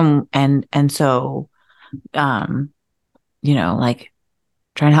 Right. And so, like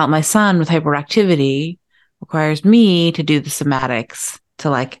trying to help my son with hyperactivity requires me to do the somatics to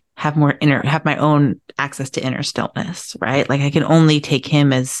like have my own access to inner stillness, right? Like I can only take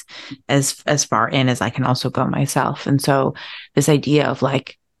him as far in as I can also go myself. And so this idea of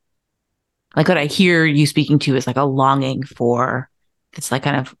like what I hear you speaking to is like a longing for it's like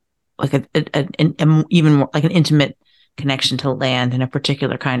kind of like an even more like an intimate connection to land in a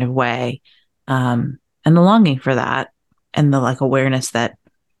particular kind of way. And the longing for that and the like awareness that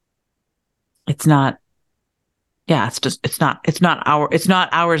it's not ours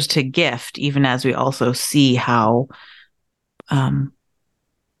to gift, even as we also see how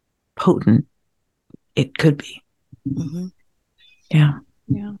potent it could be. Mm-hmm. Yeah.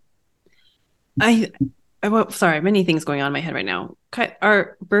 Sorry, many things going on in my head right now.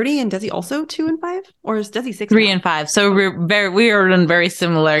 Are Birdie and Desi also 2 and 5, or is Desi 6? 3 and 5. So we are very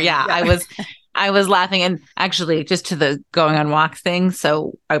similar. Yeah. I was laughing, and actually just to the going on walks thing.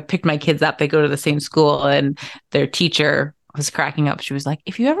 So I picked my kids up. They go to the same school, and their teacher was cracking up. She was like,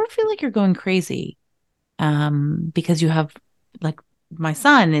 if you ever feel like you're going crazy, because you have like my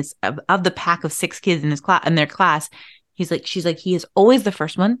son is of the pack of 6 kids in their class. She's like, he is always the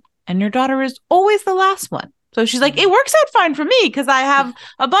first one, and your daughter is always the last one. So she's like, it works out fine for me because I have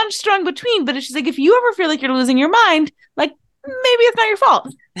a bunch strung between. But she's like, if you ever feel like you're losing your mind, like maybe it's not your fault.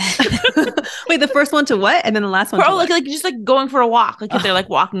 Wait, the first one to what? And then the last one to what? Like just like going for a walk. Like if they're like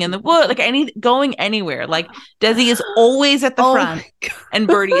walking in the wood, like going anywhere. Like Desi is always at the front and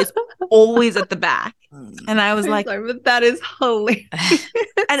Birdie is always at the back. And I was like, sorry, but that is hilarious.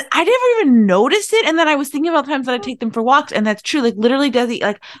 And I never even noticed it. And then I was thinking about the times that I take them for walks. And that's true. Like literally Desi,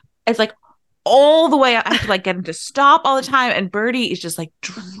 like it's like all the way. I have to like get him to stop all the time. And Birdie is just like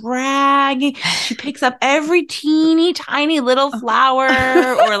dragging. She picks up every teeny tiny little flower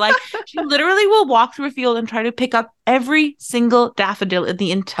or like she literally will walk through a field and try to pick up every single daffodil in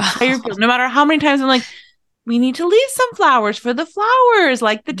the entire field. No matter how many times I'm like, we need to leave some flowers for the flowers,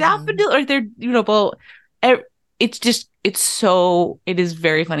 like the daffodil or they're, it is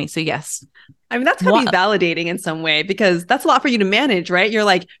very funny. So yes. I mean, that's gotta be validating in some way because that's a lot for you to manage, right? You're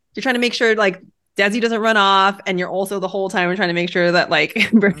trying to make sure like Desi doesn't run off, and you're also the whole time trying to make sure that like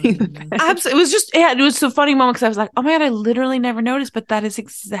burning the pen. Absolutely. It was just, yeah, it was so funny moment because I was like, oh my God, I literally never noticed, but that is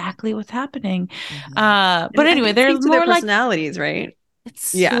exactly what's happening. But anyway, they're more their like personalities, right?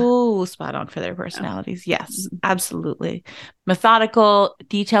 it's so spot on for their personalities. Yes, absolutely. Methodical,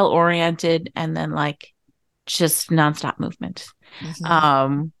 detail oriented, and then like just nonstop movement.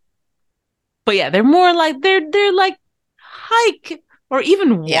 But yeah, they're more like they're like hike or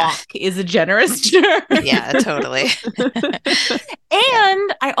even walk is a generous term. Yeah, totally.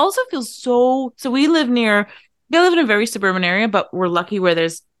 And I also feel so we live in a very suburban area, but we're lucky where we're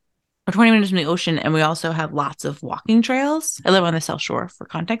 20 minutes from the ocean, and we also have lots of walking trails. I live on the South Shore, for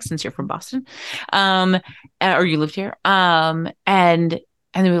context, since you're from Boston, or you lived here. And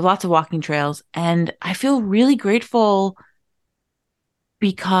we have lots of walking trails, and I feel really grateful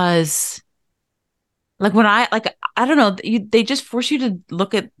because, like, when I don't know, they just force you to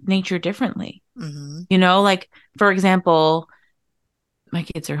look at nature differently. You know, like, for example, my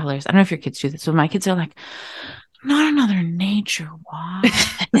kids are hilarious. I don't know if your kids do this, but my kids are like, not another nature walk.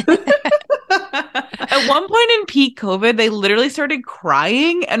 At one point in peak COVID, they literally started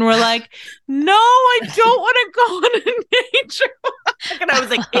crying and were like, no, I don't want to go on a nature walk. And I was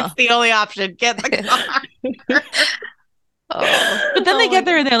like, it's the only option. Get the car. But then they get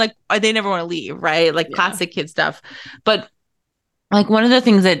there and they're like, they never want to leave, right? Like classic kid stuff. But like one of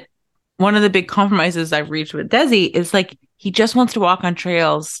the big compromises I've reached with Desi is like, he just wants to walk on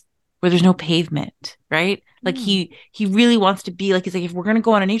trails where there's no pavement, right? Like he really wants to be like, he's like, if we're going to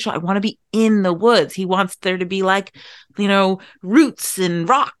go on a nature, I want to be in the woods. He wants there to be like, you know, roots and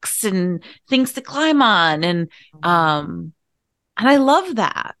rocks and things to climb on. And I love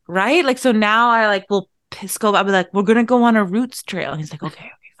that. Right. Like, so now I like, will go, I'll be like, we're going to go on a roots trail. And he's like,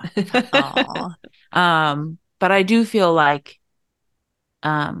 okay, fine. But I do feel like,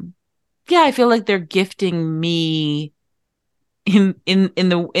 I feel like they're gifting me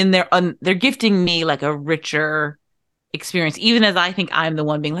they're gifting me like a richer experience, even as I think I'm the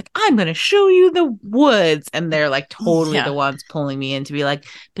one being like, I'm going to show you the woods. And they're like totally the ones pulling me in to be like,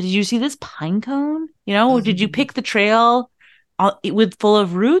 but did you see this pine cone? You know, did you pick the trail full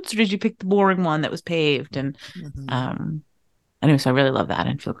of roots, or did you pick the boring one that was paved? And anyway, so I really love that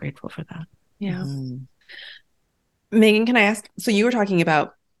and feel grateful for that. Yeah. Megan, can I ask, so you were talking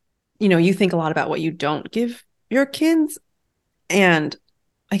about, you know, you think a lot about what you don't give your kids. And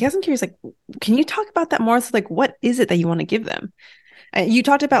I guess I'm curious, like, can you talk about that more? So, like, what is it that you want to give them? You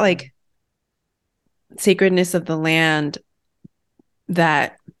talked about, like, sacredness of the land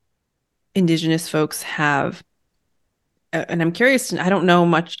that Indigenous folks have. And I'm curious, I don't know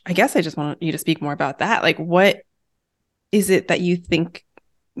much. I guess I just want you to speak more about that. Like, what is it that you think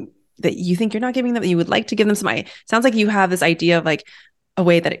you're not giving them, that you would like to give them sounds like you have this idea of, like, a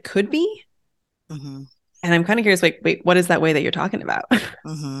way that it could be. And I'm kind of curious, like, wait, what is that way that you're talking about?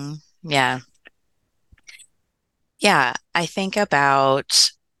 Yeah. I think about,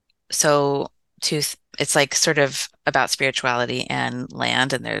 it's like sort of about spirituality and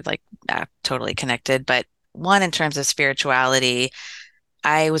land, and they're like totally connected. But one, in terms of spirituality,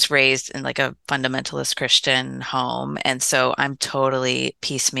 I was raised in like a fundamentalist Christian home. And so I'm totally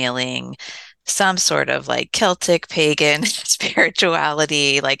piecemealing some sort of like Celtic pagan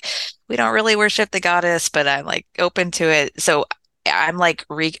spirituality. Like, we don't really worship the goddess, but I'm like open to it. So I'm like,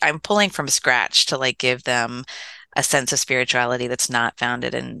 I'm pulling from scratch to like give them a sense of spirituality that's not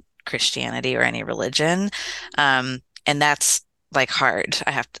founded in Christianity or any religion. And that's like hard.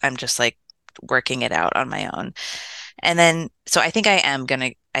 I'm just like working it out on my own. And then, so I think I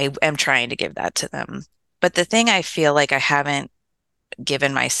am trying to give that to them. But the thing I feel like I haven't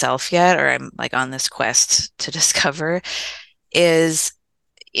given myself yet, or I'm like on this quest to discover, is,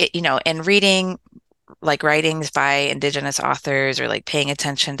 you know, in reading like writings by Indigenous authors, or like paying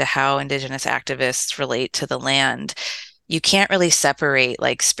attention to how Indigenous activists relate to the land, you can't really separate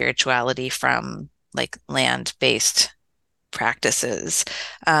like spirituality from like land-based practices.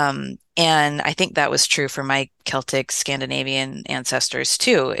 And I think that was true for my Celtic Scandinavian ancestors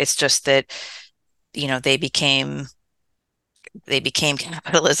too. It's just that, you know, they became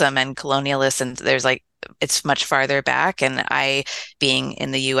capitalism and colonialists, and there's like, it's much farther back, and I, being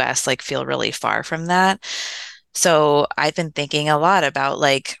in the US, like feel really far from that. So I've been thinking a lot about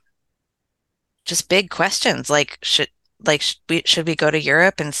like just big questions, like should we go to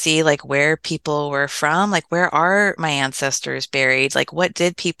Europe and see like where people were from? Like, where are my ancestors buried? Like, what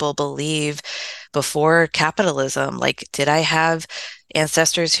did people believe before capitalism? Like, did I have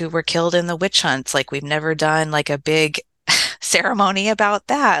ancestors who were killed in the witch hunts? Like, we've never done like a big ceremony about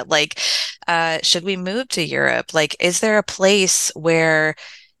that. Like, should we move to Europe? Like, is there a place where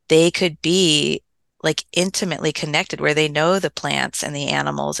they could be like intimately connected, where they know the plants and the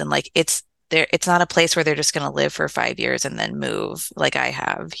animals, and like it's not a place where they're just going to live for 5 years and then move like I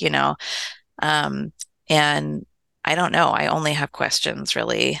have, you know. And I don't know. I only have questions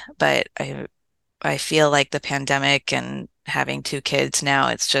really, but I feel like the pandemic and having two kids now,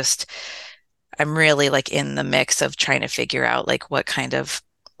 it's just I'm really like in the mix of trying to figure out like what kind of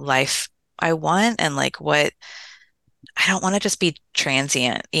life I want, and like what I don't want to just be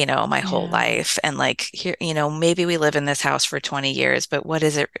transient, you know, my whole Yeah. life. And like here, you know, maybe we live in this house for 20 years, but what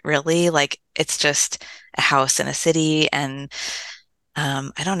is it really? Like it's just a house in a city. And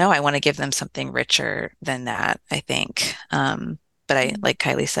I don't know. I want to give them something richer than that, I think. But like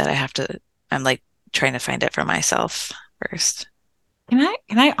Kylie said, I'm like trying to find it for myself first. Can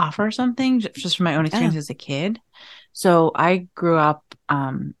I offer something just from my own Yeah. experience as a kid? So I grew up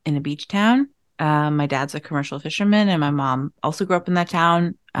in a beach town. My dad's a commercial fisherman, and my mom also grew up in that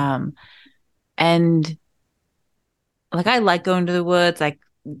town. And like I like going to the woods, like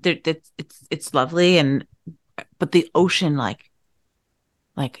it's lovely, and but the ocean, like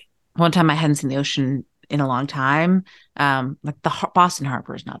one time I hadn't seen the ocean in a long time. Like the Boston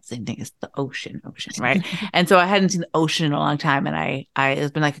Harbor is not the same thing as the ocean, right? And so I hadn't seen the ocean in a long time, and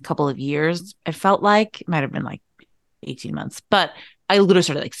it's been like a couple of years. It felt like it might have been like 18 months, but I literally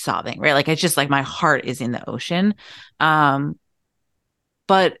started like sobbing, right? Like it's just like my heart is in the ocean. Um,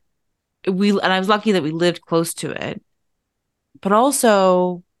 but and I was lucky that we lived close to it, but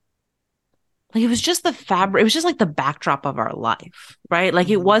also like it was just the fabric, it was just like the backdrop of our life, right? Like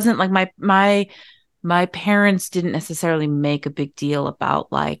it Mhm. wasn't like my parents didn't necessarily make a big deal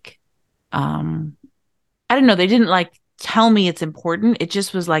about like um I don't know, they didn't like tell me it's important. It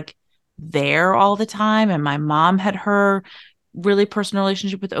just was like there all the time. And my mom had her really personal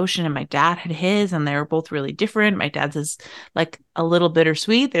relationship with ocean, and my dad had his, and they were both really different. My dad's is like a little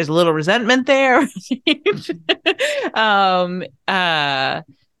bittersweet. There's a little resentment there. um uh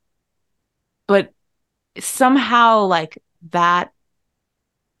but somehow like that,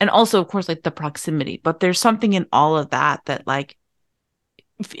 and also of course like the proximity, but there's something in all of that that like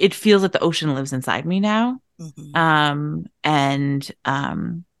it feels like the ocean lives inside me now. Mhm. um and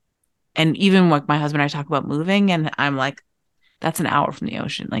um and even like my husband and I talk about moving, and I'm like, that's an hour from the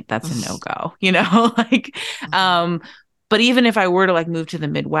ocean, like that's a no-go, you know. Like Mhm. um but even if I were to like move to the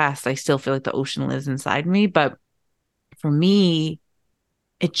Midwest, I still feel like the ocean lives inside me. But for me,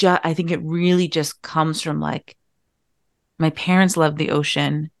 I think it really just comes from like my parents loved the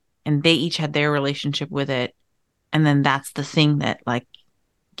ocean, and they each had their relationship with it, and then that's the thing that like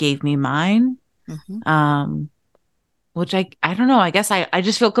gave me mine. Mhm. um which I don't know, I guess I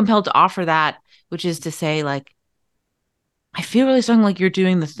just feel compelled to offer that, which is to say like I feel really strong like you're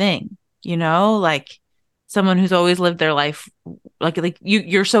doing the thing, you know, like someone who's always lived their life like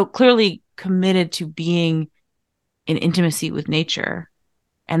you're so clearly committed to being in intimacy with nature,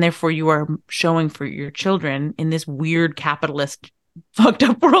 and therefore you are showing for your children in this weird capitalist fucked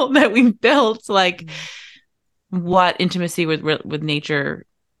up world that we've built, like Mhm. what intimacy with nature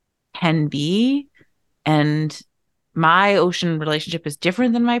can be. And my ocean relationship is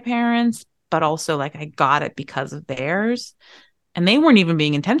different than my parents, but also like I got it because of theirs, and they weren't even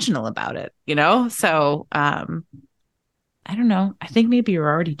being intentional about it, you know. So I don't know, I think maybe you're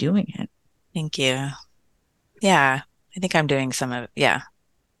already doing it. Thank you. Yeah, I think I'm doing some of, yeah,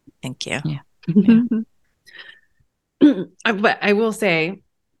 thank you. Yeah. Yeah. But I will say,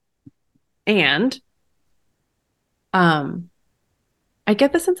 and um, I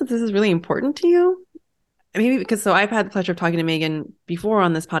get the sense that this is really important to you. Maybe because so I've had the pleasure of talking to Megan before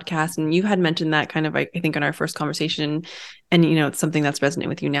on this podcast, and you had mentioned that kind of I think in our first conversation, and you know it's something that's resonating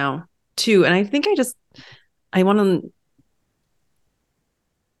with you now too. And I think I want to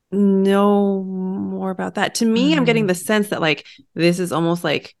know more about that. To me, I'm getting Mm. the sense that like this is almost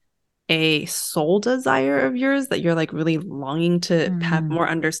like a soul desire of yours that you're like really longing to have Mm. more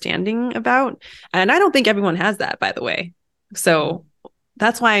understanding about. And I don't think everyone has that, by the way. So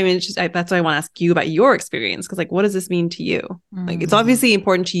that's why I'm interested. That's why I want to ask you about your experience. Cause like, what does this mean to you? Like, it's Mm. Mhm. obviously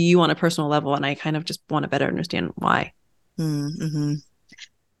important to you on a personal level. And I kind of just want to better understand why. Mm-hmm.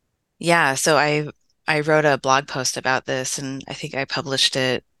 Yeah, so I wrote a blog post about this, and I think I published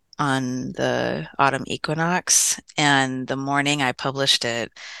it on the autumn equinox. And the morning I published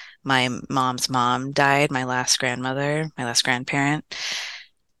it, my mom's mom died, my last grandmother, my last grandparent.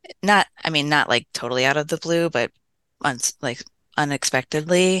 Not, I mean, not like totally out of the blue, but like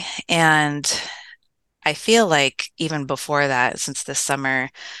unexpectedly. And I feel like even before that, since this summer,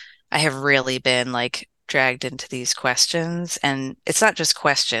 I have really been like dragged into these questions. And it's not just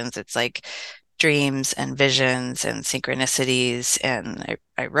questions, it's like dreams and visions and synchronicities. And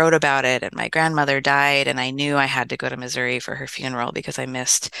I wrote about it, and my grandmother died, and I knew I had to go to Missouri for her funeral because I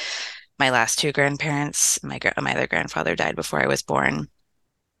missed my last two grandparents. My other grandfather died before I was born.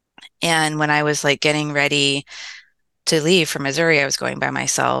 And when I was like getting ready to leave for Missouri, I was going by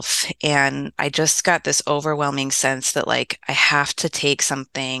myself, and I just got this overwhelming sense that like I have to take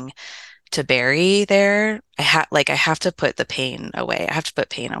something to bury there. I have to put the pain away. I have to put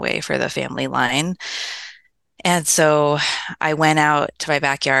pain away for the family line. And so I went out to my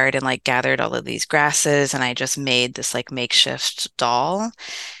backyard and like gathered all of these grasses, and I just made this like makeshift doll,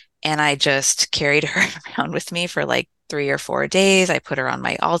 and I just carried her around with me for like 3 or 4 days. I put her on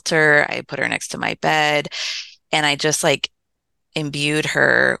my altar. I put her next to my bed, and I just like imbued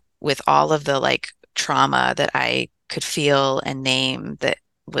her with all of the like trauma that I could feel and name that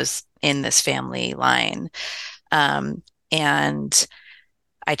was in this family line. And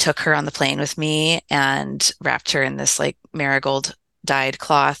I took her on the plane with me and wrapped her in this like marigold dyed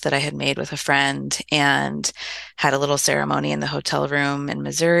cloth that I had made with a friend, and had a little ceremony in the hotel room in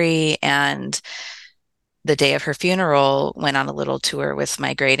Missouri. And the day of her funeral, went on a little tour with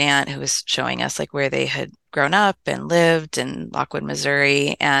my great aunt, who was showing us like where they had grown up and lived in Lockwood,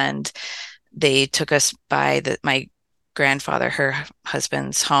 Missouri. And they took us by my grandfather, her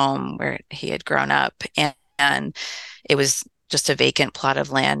husband's home where he had grown up. And it was just a vacant plot of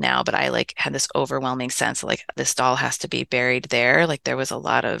land now, but I like had this overwhelming sense of like this doll has to be buried there. Like there was a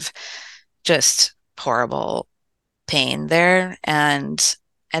lot of just horrible pain there. And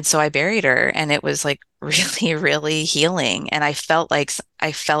so I buried her, and it was like really, really healing. And I felt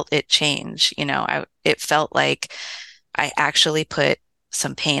it change, it felt like I actually put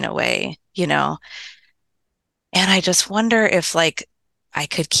some pain away, and I just wonder if like I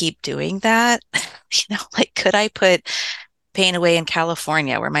could keep doing that, like could I put pain away in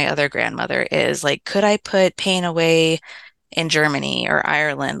California where my other grandmother is? Like, could I put pain away in Germany or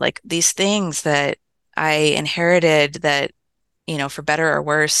Ireland? Like these things that I inherited that, for better or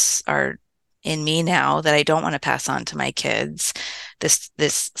worse, are in me now that I don't want to pass on to my kids.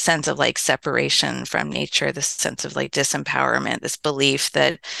 This sense of like separation from nature, this sense of like disempowerment, this belief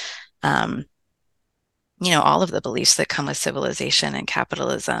that, all of the beliefs that come with civilization and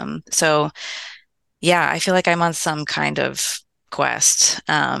capitalism. So yeah, I feel like I'm on some kind of quest.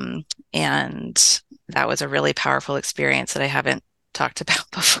 And that was a really powerful experience that I haven't talked about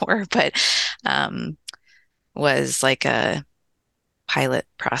before, but was like a pilot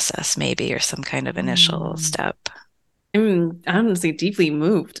process maybe, or some kind of initial step. I'm honestly deeply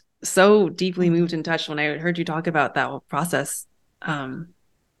moved, so deeply moved and touched when I heard you talk about that whole process.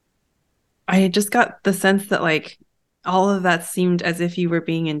 I just got the sense that like all of that seemed as if you were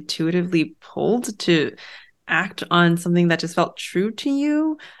being intuitively pulled to act on something that just felt true to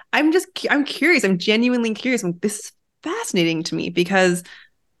you. I'm curious. I'm genuinely curious. This is fascinating to me because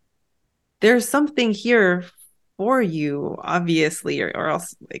there's something here for you, obviously, or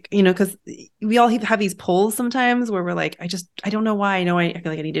else, like, because we all have these pulls sometimes where we're like, I don't know why. I know I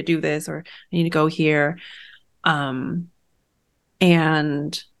feel like I need to do this, or I need to go here. And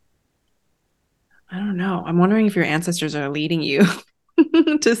I don't know. I'm wondering if your ancestors are leading you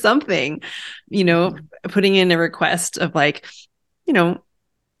to something, putting in a request of like,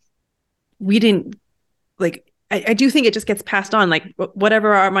 we didn't like, I do think it just gets passed on. Like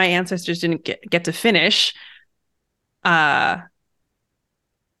whatever my ancestors didn't get to finish, is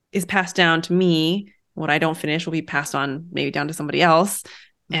passed down to me. What I don't finish will be passed on maybe down to somebody else.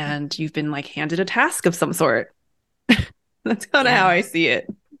 And you've been like handed a task of some sort. That's kind of how I see it.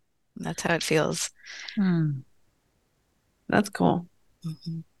 That's how it feels. That's cool.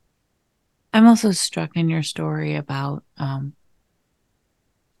 I'm also struck in your story about one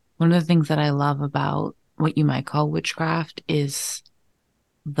of the things that I love about what you might call witchcraft is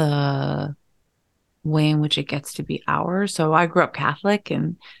the way in which it gets to be ours. So I grew up Catholic,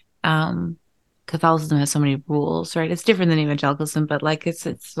 and Catholicism has so many rules, right? It's different than evangelicalism, but like it's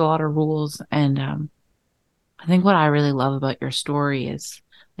a lot of rules. And I think what I really love about your story is,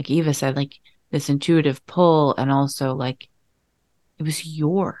 like Eva said, like this intuitive pull, and also like it was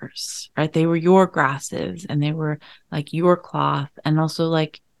yours, right? They were your grasses, and they were like your cloth, and also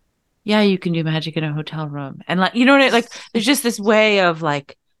like, yeah, you can do magic in a hotel room, and like, like there's just this way of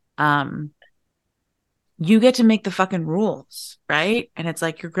like, you get to make the fucking rules, right? And it's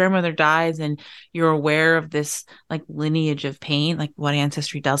like your grandmother dies, and you're aware of this like lineage of pain, like what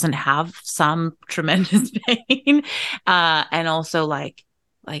ancestry doesn't have some tremendous pain, and also like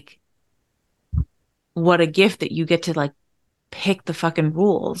what a gift that you get to like pick the fucking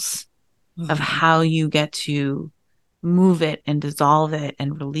rules of how you get to move it and dissolve it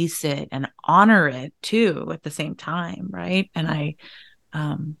and release it and honor it too at the same time, right? And I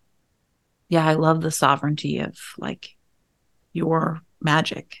love the sovereignty of like your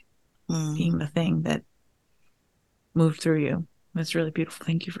magic being the thing that moved through you. It's really beautiful.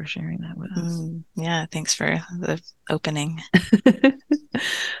 Thank you for sharing that with us. Yeah, thanks for the opening.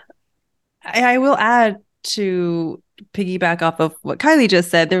 I will add, to piggyback off of what Kylie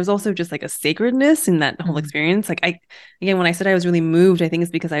just said, there was also just like a sacredness in that whole experience. Like again, when I said I was really moved, I think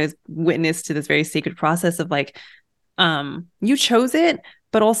it's because I was witness to this very sacred process of like, you chose it,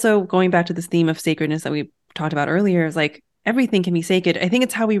 but also going back to this theme of sacredness that we talked about earlier is like, everything can be sacred. I think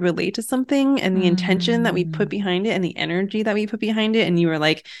it's how we relate to something and the intention that we put behind it and the energy that we put behind it. And you were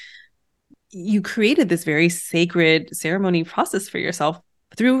like, you created this very sacred ceremony process for yourself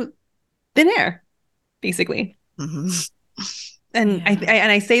through thin air, basically. And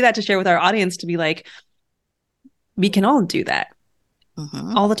I say that to share with our audience, to be like, we can all do that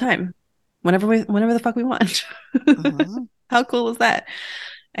all the time, whenever the fuck we want. How cool is that?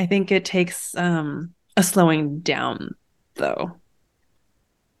 I think it takes a slowing down, though.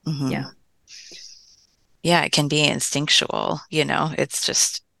 Yeah, it can be instinctual, it's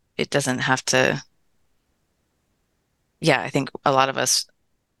just, it doesn't have to. I think a lot of us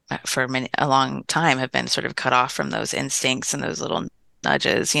for a long time have been sort of cut off from those instincts and those little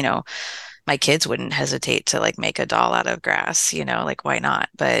nudges. My kids wouldn't hesitate to like make a doll out of grass, like why not?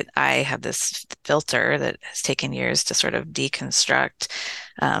 But I have this filter that has taken years to sort of deconstruct.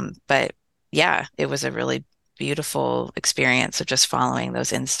 But yeah, it was a really beautiful experience of just following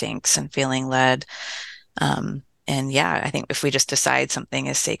those instincts and feeling led. And yeah, I think if we just decide something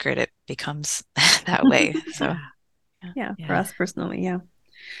is sacred, it becomes that way. So yeah, for us personally, yeah.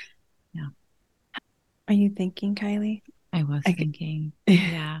 Are you thinking, Kylie? I was thinking.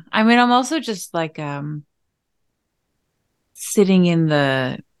 Yeah. I mean, I'm also just like sitting in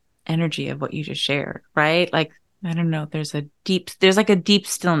the energy of what you just shared, right? Like, I don't know, there's like a deep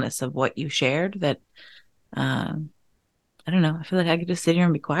stillness of what you shared that I don't know. I feel like I could just sit here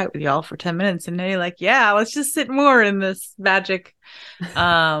and be quiet with y'all for 10 minutes and then you're like, yeah, let's just sit more in this magic.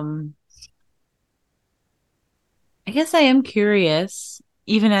 I guess I am curious,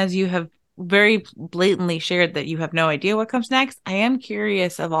 even as you have very blatantly shared that you have no idea what comes next. I am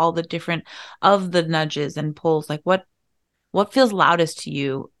curious of all the different of the nudges and pulls, like what feels loudest to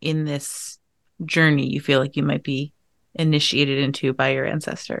you in this journey you feel like you might be initiated into by your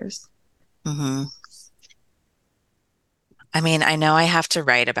ancestors. I mean, I know I have to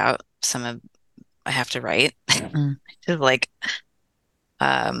write about I have to write like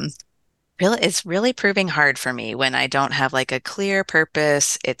it's really proving hard for me when I don't have like a clear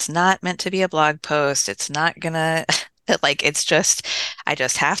purpose. It's not meant to be a blog post. It's not gonna like, it's just, I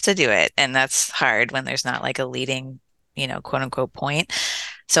just have to do it. And that's hard when there's not like a leading, quote unquote point.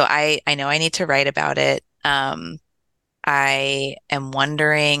 So I know I need to write about it. I am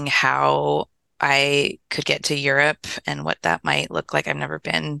wondering how I could get to Europe and what that might look like. I've never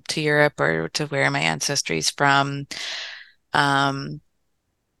been to Europe or to where my ancestry is from.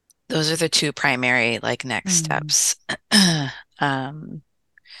 Those are the two primary like next steps.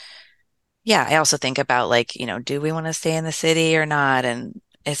 Yeah, I also think about like, do we want to stay in the city or not? And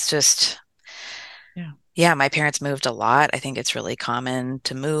it's just, yeah, my parents moved a lot. I think it's really common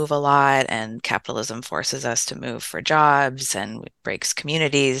to move a lot, and capitalism forces us to move for jobs and breaks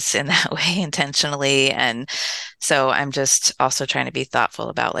communities in that way intentionally. And so I'm just also trying to be thoughtful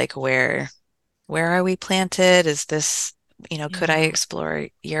about like where are we planted? Is this, could I explore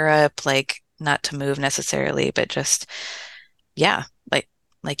Europe? Like, not to move necessarily, but just, yeah,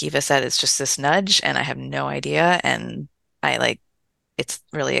 like Eva said, it's just this nudge and I have no idea. And it's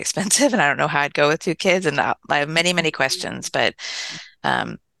really expensive and I don't know how I'd go with 2 kids. And I have many, many questions, but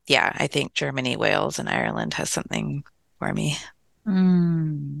yeah, I think Germany, Wales, and Ireland has something for me.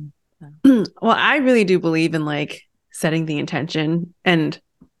 Well, I really do believe in like setting the intention, and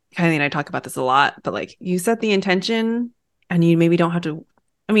Kylie and I talk about this a lot, but like you set the intention and you maybe don't have to,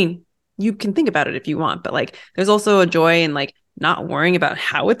 I mean, you can think about it if you want, but like there's also a joy in like not worrying about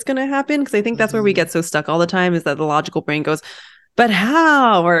how it's going to happen. Cause I think that's where we get so stuck all the time, is that the logical brain goes, but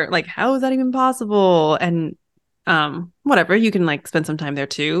how, or like, how is that even possible? And whatever, you can like spend some time there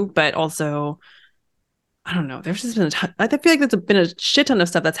too, but also, I don't know, there's just been I feel like there's been a shit ton of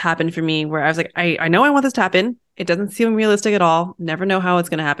stuff that's happened for me where I was like, I know I want this to happen. It doesn't seem realistic at all. Never know how it's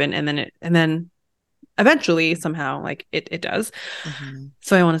going to happen. And then eventually somehow like it does.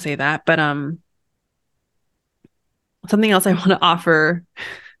 So I want to say that, but something else I want to offer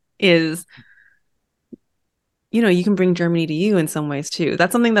is, you can bring Germany to you in some ways too.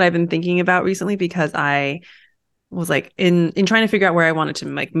 That's something that I've been thinking about recently, because I was like in trying to figure out where I wanted to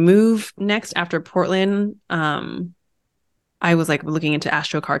like move next after Portland. I was like looking into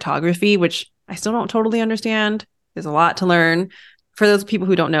astrocartography, which I still don't totally understand. There's a lot to learn. For those people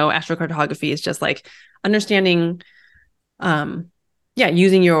who don't know, astrocartography is just like understanding,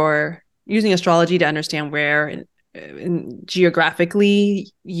 using astrology to understand where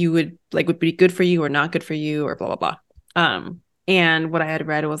geographically you would be good for you or not good for you or blah blah blah. And what I had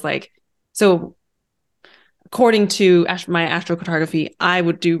read was like, so according to my astrocartography, I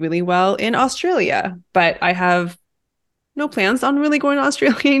would do really well in Australia, but I have no plans on really going to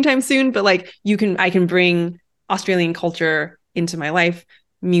Australia anytime soon. But like I can bring Australian culture into my life,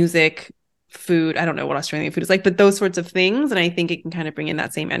 music, food. I don't know what Australian food is like, but those sorts of things. And I think it can kind of bring in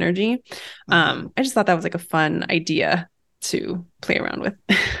that same energy. I just thought that was like a fun idea to play around with.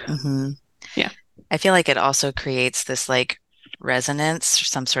 Yeah. I feel like it also creates this like resonance or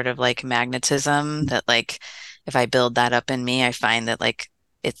some sort of like magnetism that like if I build that up in me, I find that like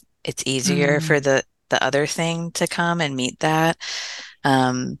it's easier for the other thing to come and meet that.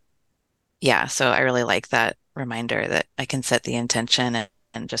 Yeah, so I really like that reminder that I can set the intention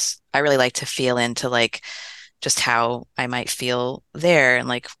and just I really like to feel into like just how I might feel there and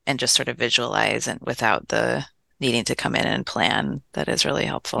like and just sort of visualize and without the needing to come in and plan. That is really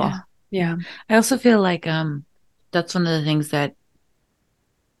helpful. Yeah. I also feel like that's one of the things that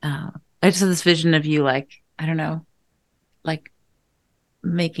I just have this vision of you like, I don't know, like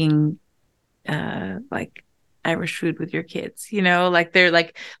making like Irish food with your kids, you know, like they're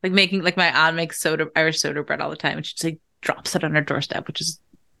like making like my aunt makes Irish soda bread all the time and she just like drops it on her doorstep, which is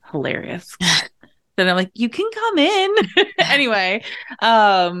hilarious. Then I'm like, you can come in anyway.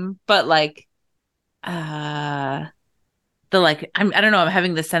 But like the like I don't know, I'm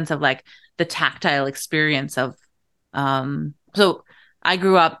having this sense of like the tactile experience of so I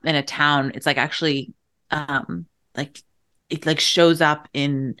grew up in a town. It's like actually like it like shows up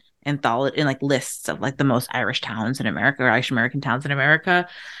in anthology in like lists of like the most Irish towns in America or Irish American towns in America.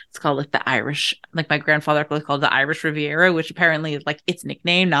 It's called like the Irish, like my grandfather called the Irish Riviera, which apparently is like its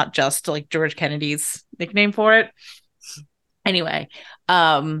nickname, not just like George Kennedy's nickname for it. Anyway,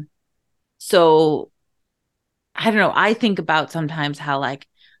 so I don't know. I think about sometimes how like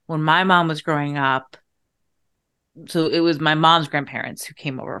when my mom was growing up, so it was my mom's grandparents who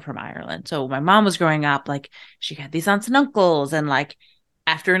came over from Ireland. So my mom was growing up, like she had these aunts and uncles, and like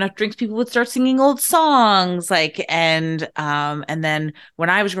after enough drinks, people would start singing old songs, like and then when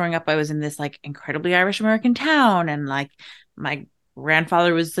I was growing up, I was in this like incredibly Irish American town, and like my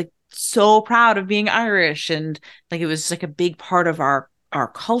grandfather was like so proud of being Irish, and like it was like a big part of our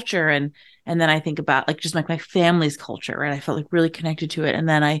culture, and then I think about like just like my family's culture, right? I felt like really connected to it, and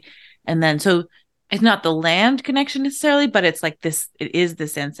then so it's not the land connection necessarily, but it's like this, it is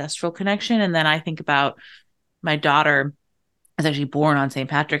this ancestral connection. And then I think about my daughter is actually born on St.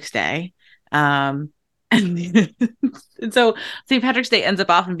 Patrick's Day. And so St. Patrick's Day ends up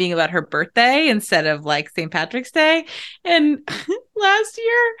often being about her birthday instead of like St. Patrick's Day. And last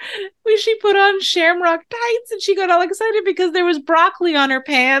year she put on shamrock tights and she got all excited because there was broccoli on her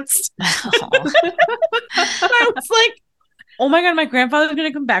pants. I was like, oh my God, my grandfather's going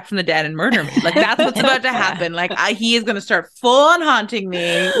to come back from the dead and murder me. Like that's what's about to happen. Like he is going to start full on haunting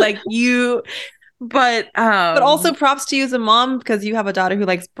me. Like you, but also props to you as a mom because you have a daughter who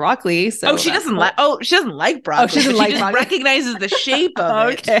likes broccoli. So she doesn't like broccoli. She doesn't like broccoli. Recognizes the shape of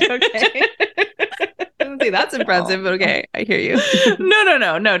it. Okay. I don't say that's impressive, but okay, I hear you.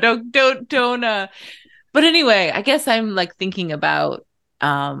 No. Don't. But anyway, I guess I'm like thinking about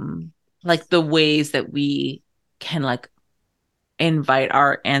like the ways that we can like invite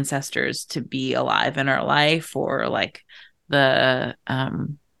our ancestors to be alive in our life, or like the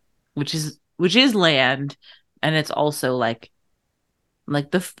which is land, and it's also like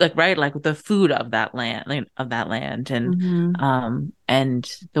the right, like the food of that land, and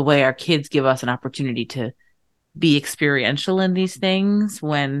and the way our kids give us an opportunity to be experiential in these things,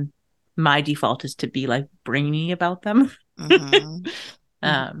 when my default is to be like brainy about them.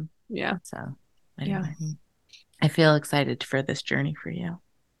 Yeah. So anyway. I feel excited for this journey for you.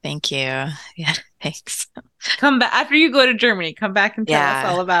 Thank you. Yeah, thanks. Come back after you go to Germany. Come back and tell us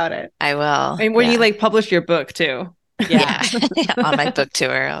all about it. I will. And when you like publish your book too. Yeah. On my book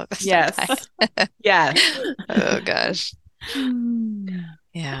tour. Yes. Yes. Oh gosh.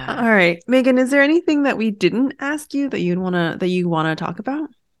 Yeah. All right, Megan, is there anything that we didn't ask you that you wanna talk about?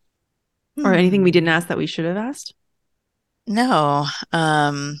 Or anything we didn't ask that we should have asked? No.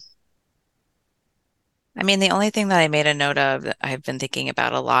 I mean, the only thing that I made a note of that I've been thinking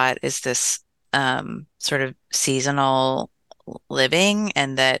about a lot is this sort of seasonal living,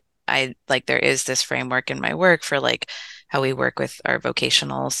 and that I like there is this framework in my work for like how we work with our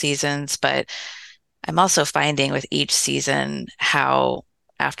vocational seasons, but I'm also finding with each season how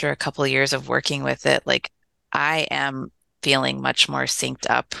after a couple of years of working with it, like I am feeling much more synced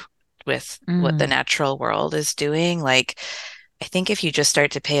up with what the Mm. natural world is doing. Like I think if you just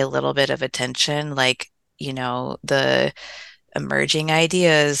start to pay a little bit of attention, like, the emerging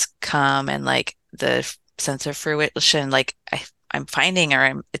ideas come and like the sense of fruition, like I'm finding,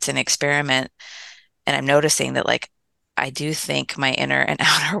 it's an experiment, and I'm noticing that like I do think my inner and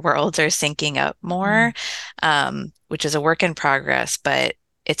outer worlds are syncing up more, which is a work in progress, but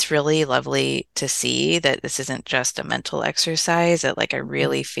it's really lovely to see that this isn't just a mental exercise, that like I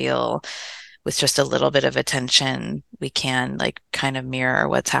really feel with just a little bit of attention, we can like kind of mirror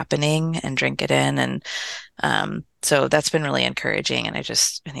what's happening and drink it in. And so that's been really encouraging. And I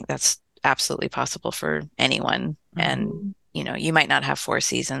think that's absolutely possible for anyone. And, you might not have 4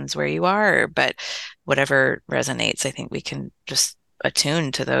 seasons where you are, but whatever resonates, I think we can just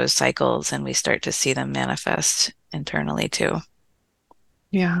attune to those cycles and we start to see them manifest internally too.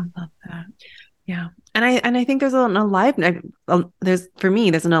 Yeah. Love that. Yeah. And I think there's an aliveness. For me,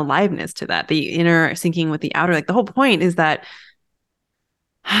 there's an aliveness to that. The inner syncing with the outer. Like the whole point is that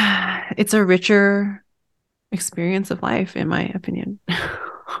it's a richer experience of life, in my opinion.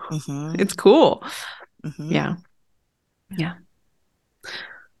 It's cool. Yeah. Yeah.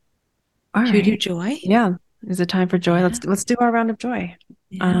 All Should we do right. joy? Yeah. Is it time for joy? Yeah. Let's do our round of joy.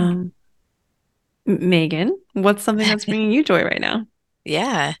 Yeah. Megan, what's something that's bringing you joy right now?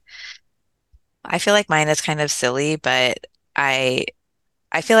 Yeah. I feel like mine is kind of silly, but I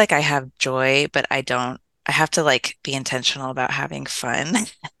I feel like I have joy, but I have to like be intentional about having fun.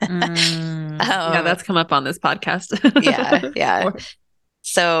 Yeah, that's come up on this podcast. Yeah, yeah.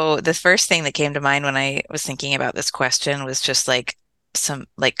 So the first thing that came to mind when I was thinking about this question was just like some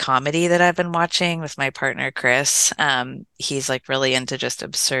like comedy that I've been watching with my partner Chris. He's like really into just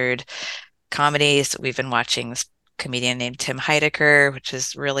absurd comedies. We've been watching this comedian named Tim Heidecker, which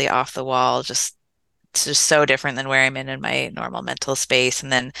is really off the wall, just it's just so different than where I'm in my normal mental space.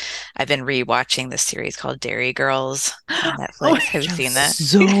 And then I've been rewatching this series called Dairy Girls on Netflix. Have you seen that?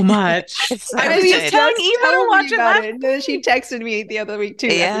 So much. It's so I was just good. telling Eva to watch about it. it. And then she texted me the other week too.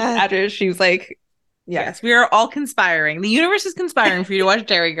 Yeah. After she was like, Yes, we are all conspiring. The universe is conspiring for you to watch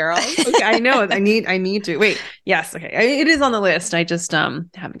Dairy Girls. Okay, I know. I need to. Wait. Yes. Okay. It is on the list. I just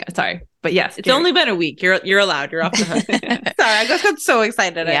haven't got. Sorry, but yes, It's only been a week. You're allowed. You're off the hook. Sorry, I just got so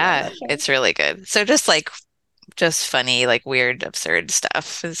excited. Yeah, it's really good. So just funny, like weird, absurd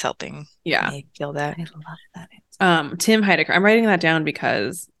stuff is helping me feel that. I love that. Tim Heidecker. I'm writing that down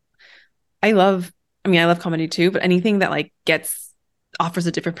because I love comedy too, but anything that like offers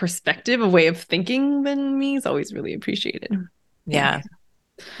a different perspective, a way of thinking than me is always really appreciated. Yeah.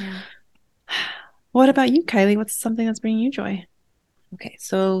 What about you, Kylie? What's something that's bringing you joy? Okay,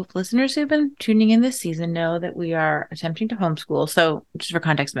 so listeners who've been tuning in this season know that we are attempting to homeschool. So just for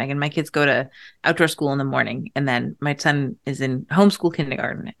context, Megan, my kids go to outdoor school in the morning, and then my son is in homeschool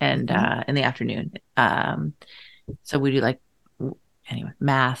kindergarten and in the afternoon. So we do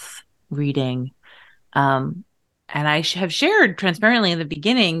math, reading. And I have shared transparently in the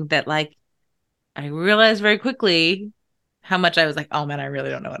beginning that like I realized very quickly how much I was like, oh man, I really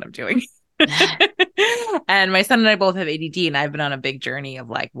don't know what I'm doing. And my son and I both have ADD, and I've been on a big journey of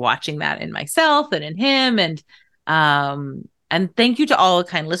like watching that in myself and in him. And thank you to all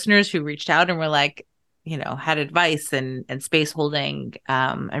kind listeners who reached out and were like, had advice and space holding.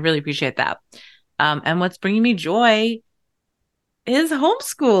 I really appreciate that. And what's bringing me joy is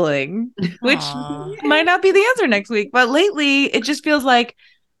homeschooling, which might not be the answer next week, but lately it just feels like,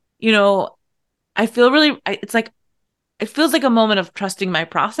 I feel really, it's like, it feels like a moment of trusting my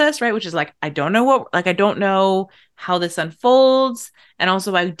process, right? Which is like, I don't know how this unfolds. And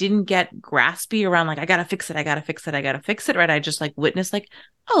also I didn't get graspy around like, I got to fix it. Right. I just like witnessed like,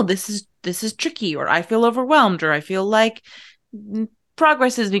 oh, this is tricky, or I feel overwhelmed, or I feel like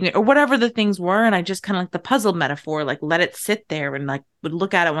progress is being, or whatever the things were. And I just kind of like the puzzle metaphor, like let it sit there and like would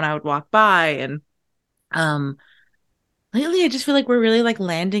look at it when I would walk by. And, lately I just feel like we're really like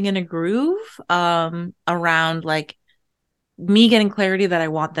landing in a groove, around like me getting clarity that I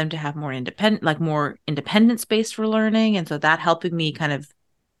want them to have more independent space for learning. And so that helping me kind of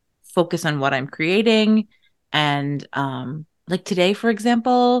focus on what I'm creating. And, like today, for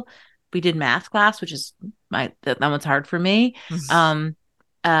example, we did math class, which is that one's hard for me.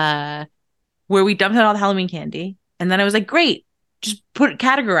 Where we dumped out all the Halloween candy. And then I was like, great, just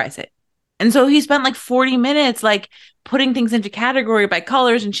categorize it. And so he spent like 40 minutes, like putting things into category by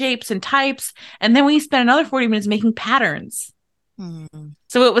colors and shapes and types. And then we spent another 40 minutes making patterns.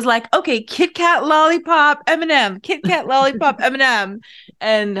 So it was like, okay, Kit Kat lollipop M&M, Kit Kat lollipop M&M,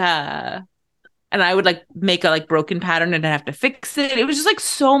 and I would like make a like broken pattern and I'd have to fix it. It was just like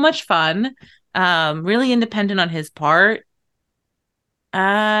so much fun, really independent on his part,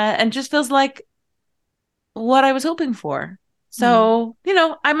 and just feels like what I was hoping for. So,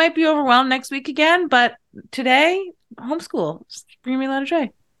 I might be overwhelmed next week again, but today, homeschool, just bring me a lot of joy.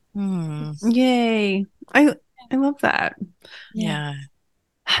 Yay. I love that. Yeah.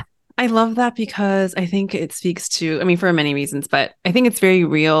 I love that because I think it speaks to, I mean, for many reasons, but I think it's very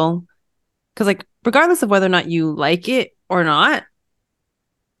real because like, regardless of whether or not you like it or not,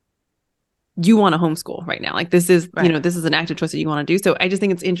 you want to homeschool right now. Like this is, Right. this is an active choice that you want to do. So I just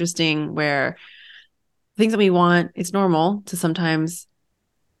think it's interesting where things that we want, it's normal to sometimes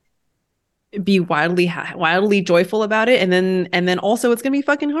be wildly joyful about it. And then also it's going to be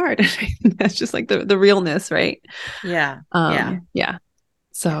fucking hard. That's just like the realness. Right. Yeah. Yeah.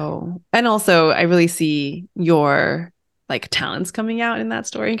 So, and also I really see your like talents coming out in that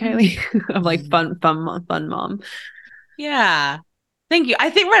story, Kylie, of like fun mom. Yeah. Thank you. I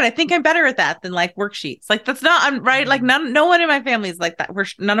think I'm better at that than like worksheets. Like that's not, I'm right. Like no one in my family is like that.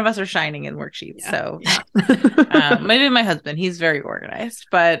 None of us are shining in worksheets. Yeah. So maybe my husband, he's very organized,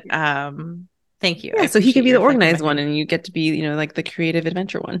 but thank you. Yeah, so he could be the organized one and you get to be, like the creative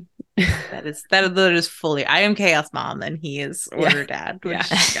adventure one. That is fully, I am chaos mom and he is order dad,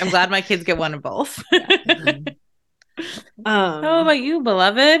 which I'm glad my kids get one of both. How about you,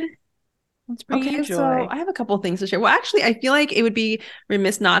 beloved? Okay, so I have a couple of things to share. Well, actually, I feel like it would be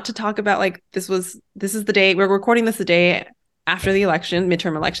remiss not to talk about like this is the day we're recording this the day after the election,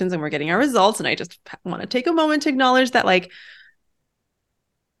 midterm elections, and we're getting our results. And I just want to take a moment to acknowledge that like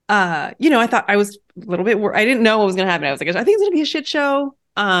I thought I was a little bit I didn't know what was gonna happen. I was like, I think it's gonna be a shit show.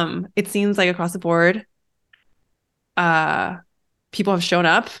 It seems like across the board, people have shown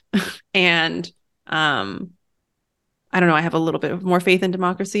up and I don't know. I have a little bit more faith in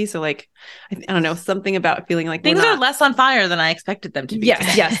democracy. So like, I don't know, something about feeling like things are less on fire than I expected them to be.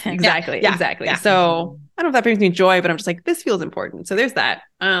 Yes, exactly. Yeah. Exactly. Yeah. So I don't know if that brings me joy, but I'm just like, this feels important. So there's that.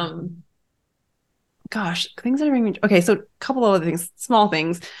 Gosh, things that are bringing me. Okay. So a couple of other things, small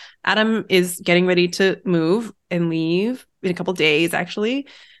things. Adam is getting ready to move and leave in a couple of days, actually.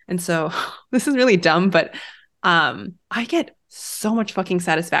 And so this is really dumb, but I get so much fucking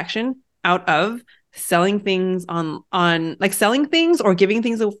satisfaction out of selling things on like selling things or giving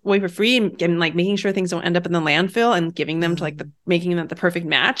things away for free and like making sure things don't end up in the landfill and giving them to like making them the perfect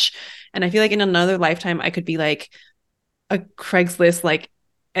match. And I feel like in another lifetime I could be like a Craigslist like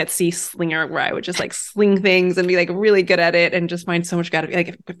Etsy slinger where I would just like sling things and be like really good at it and just find so much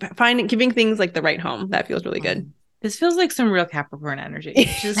like giving things like the right home. That feels really good. This feels like some real Capricorn energy.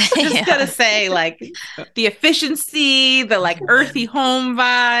 Just gotta say, like the efficiency, the like earthy home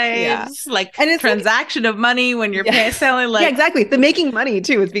vibes, like and it's transaction of money when you're selling. Like exactly. The making money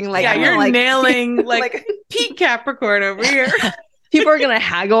too is being like you're like, nailing like peak Capricorn over here. People are gonna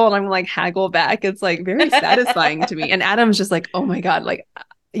haggle, and I'm like haggle back. It's like very satisfying to me. And Adam's just like, oh my god, like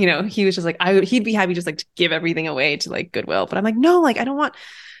he was just like he'd be happy just like to give everything away to like Goodwill, but I'm like no, like I don't want.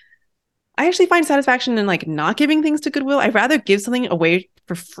 I actually find satisfaction in like not giving things to Goodwill. I'd rather give something away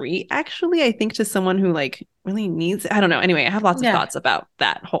for free, actually, I think, to someone who like really needs it. I don't know. Anyway, I have lots of thoughts about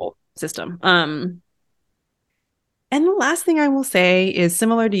that whole system. And the last thing I will say is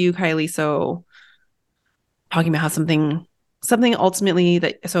similar to you, Kylie. So talking about how something ultimately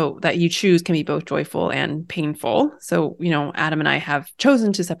that you choose can be both joyful and painful. So, Adam and I have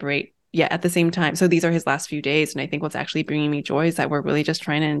chosen to separate at the same time. So these are his last few days. And I think what's actually bringing me joy is that we're really just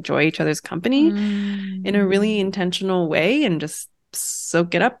trying to enjoy each other's company in a really intentional way and just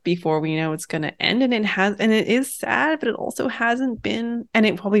soak it up before we know it's going to end. And it is sad, but it also hasn't been, and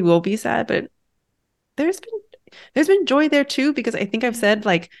it probably will be sad, but there's been joy there too, because I think I've said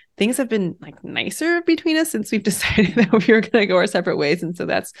like things have been like nicer between us since we've decided that we were going to go our separate ways. And so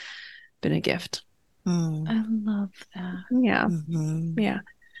that's been a gift. I love that. Yeah. Yeah.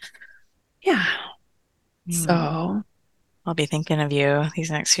 Yeah. So I'll be thinking of you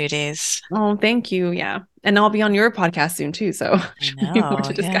these next few days. Oh, thank you. Yeah. And I'll be on your podcast soon too. So I know. More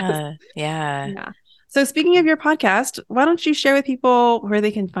to discuss. Yeah. So speaking of your podcast, why don't you share with people where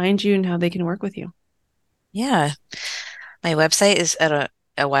they can find you and how they can work with you? Yeah. My website is at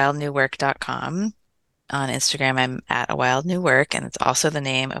awildnewwork.com. On Instagram, I'm at awildnewwork, and it's also the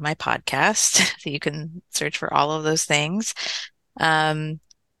name of my podcast. So you can search for all of those things.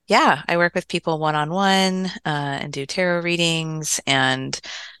 I work with people one-on-one and do tarot readings. And,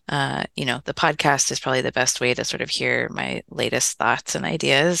 the podcast is probably the best way to sort of hear my latest thoughts and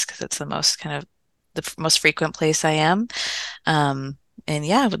ideas because it's the most frequent place I am. And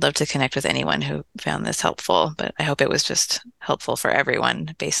yeah, I would love to connect with anyone who found this helpful, but I hope it was just helpful for everyone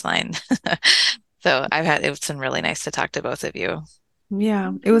baseline. So it was been really nice to talk to both of you.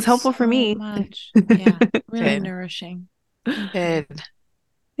 Yeah, Thank it was you helpful for so me. much. Yeah, really Good. nourishing. Thank you. Good.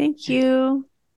 Thank you.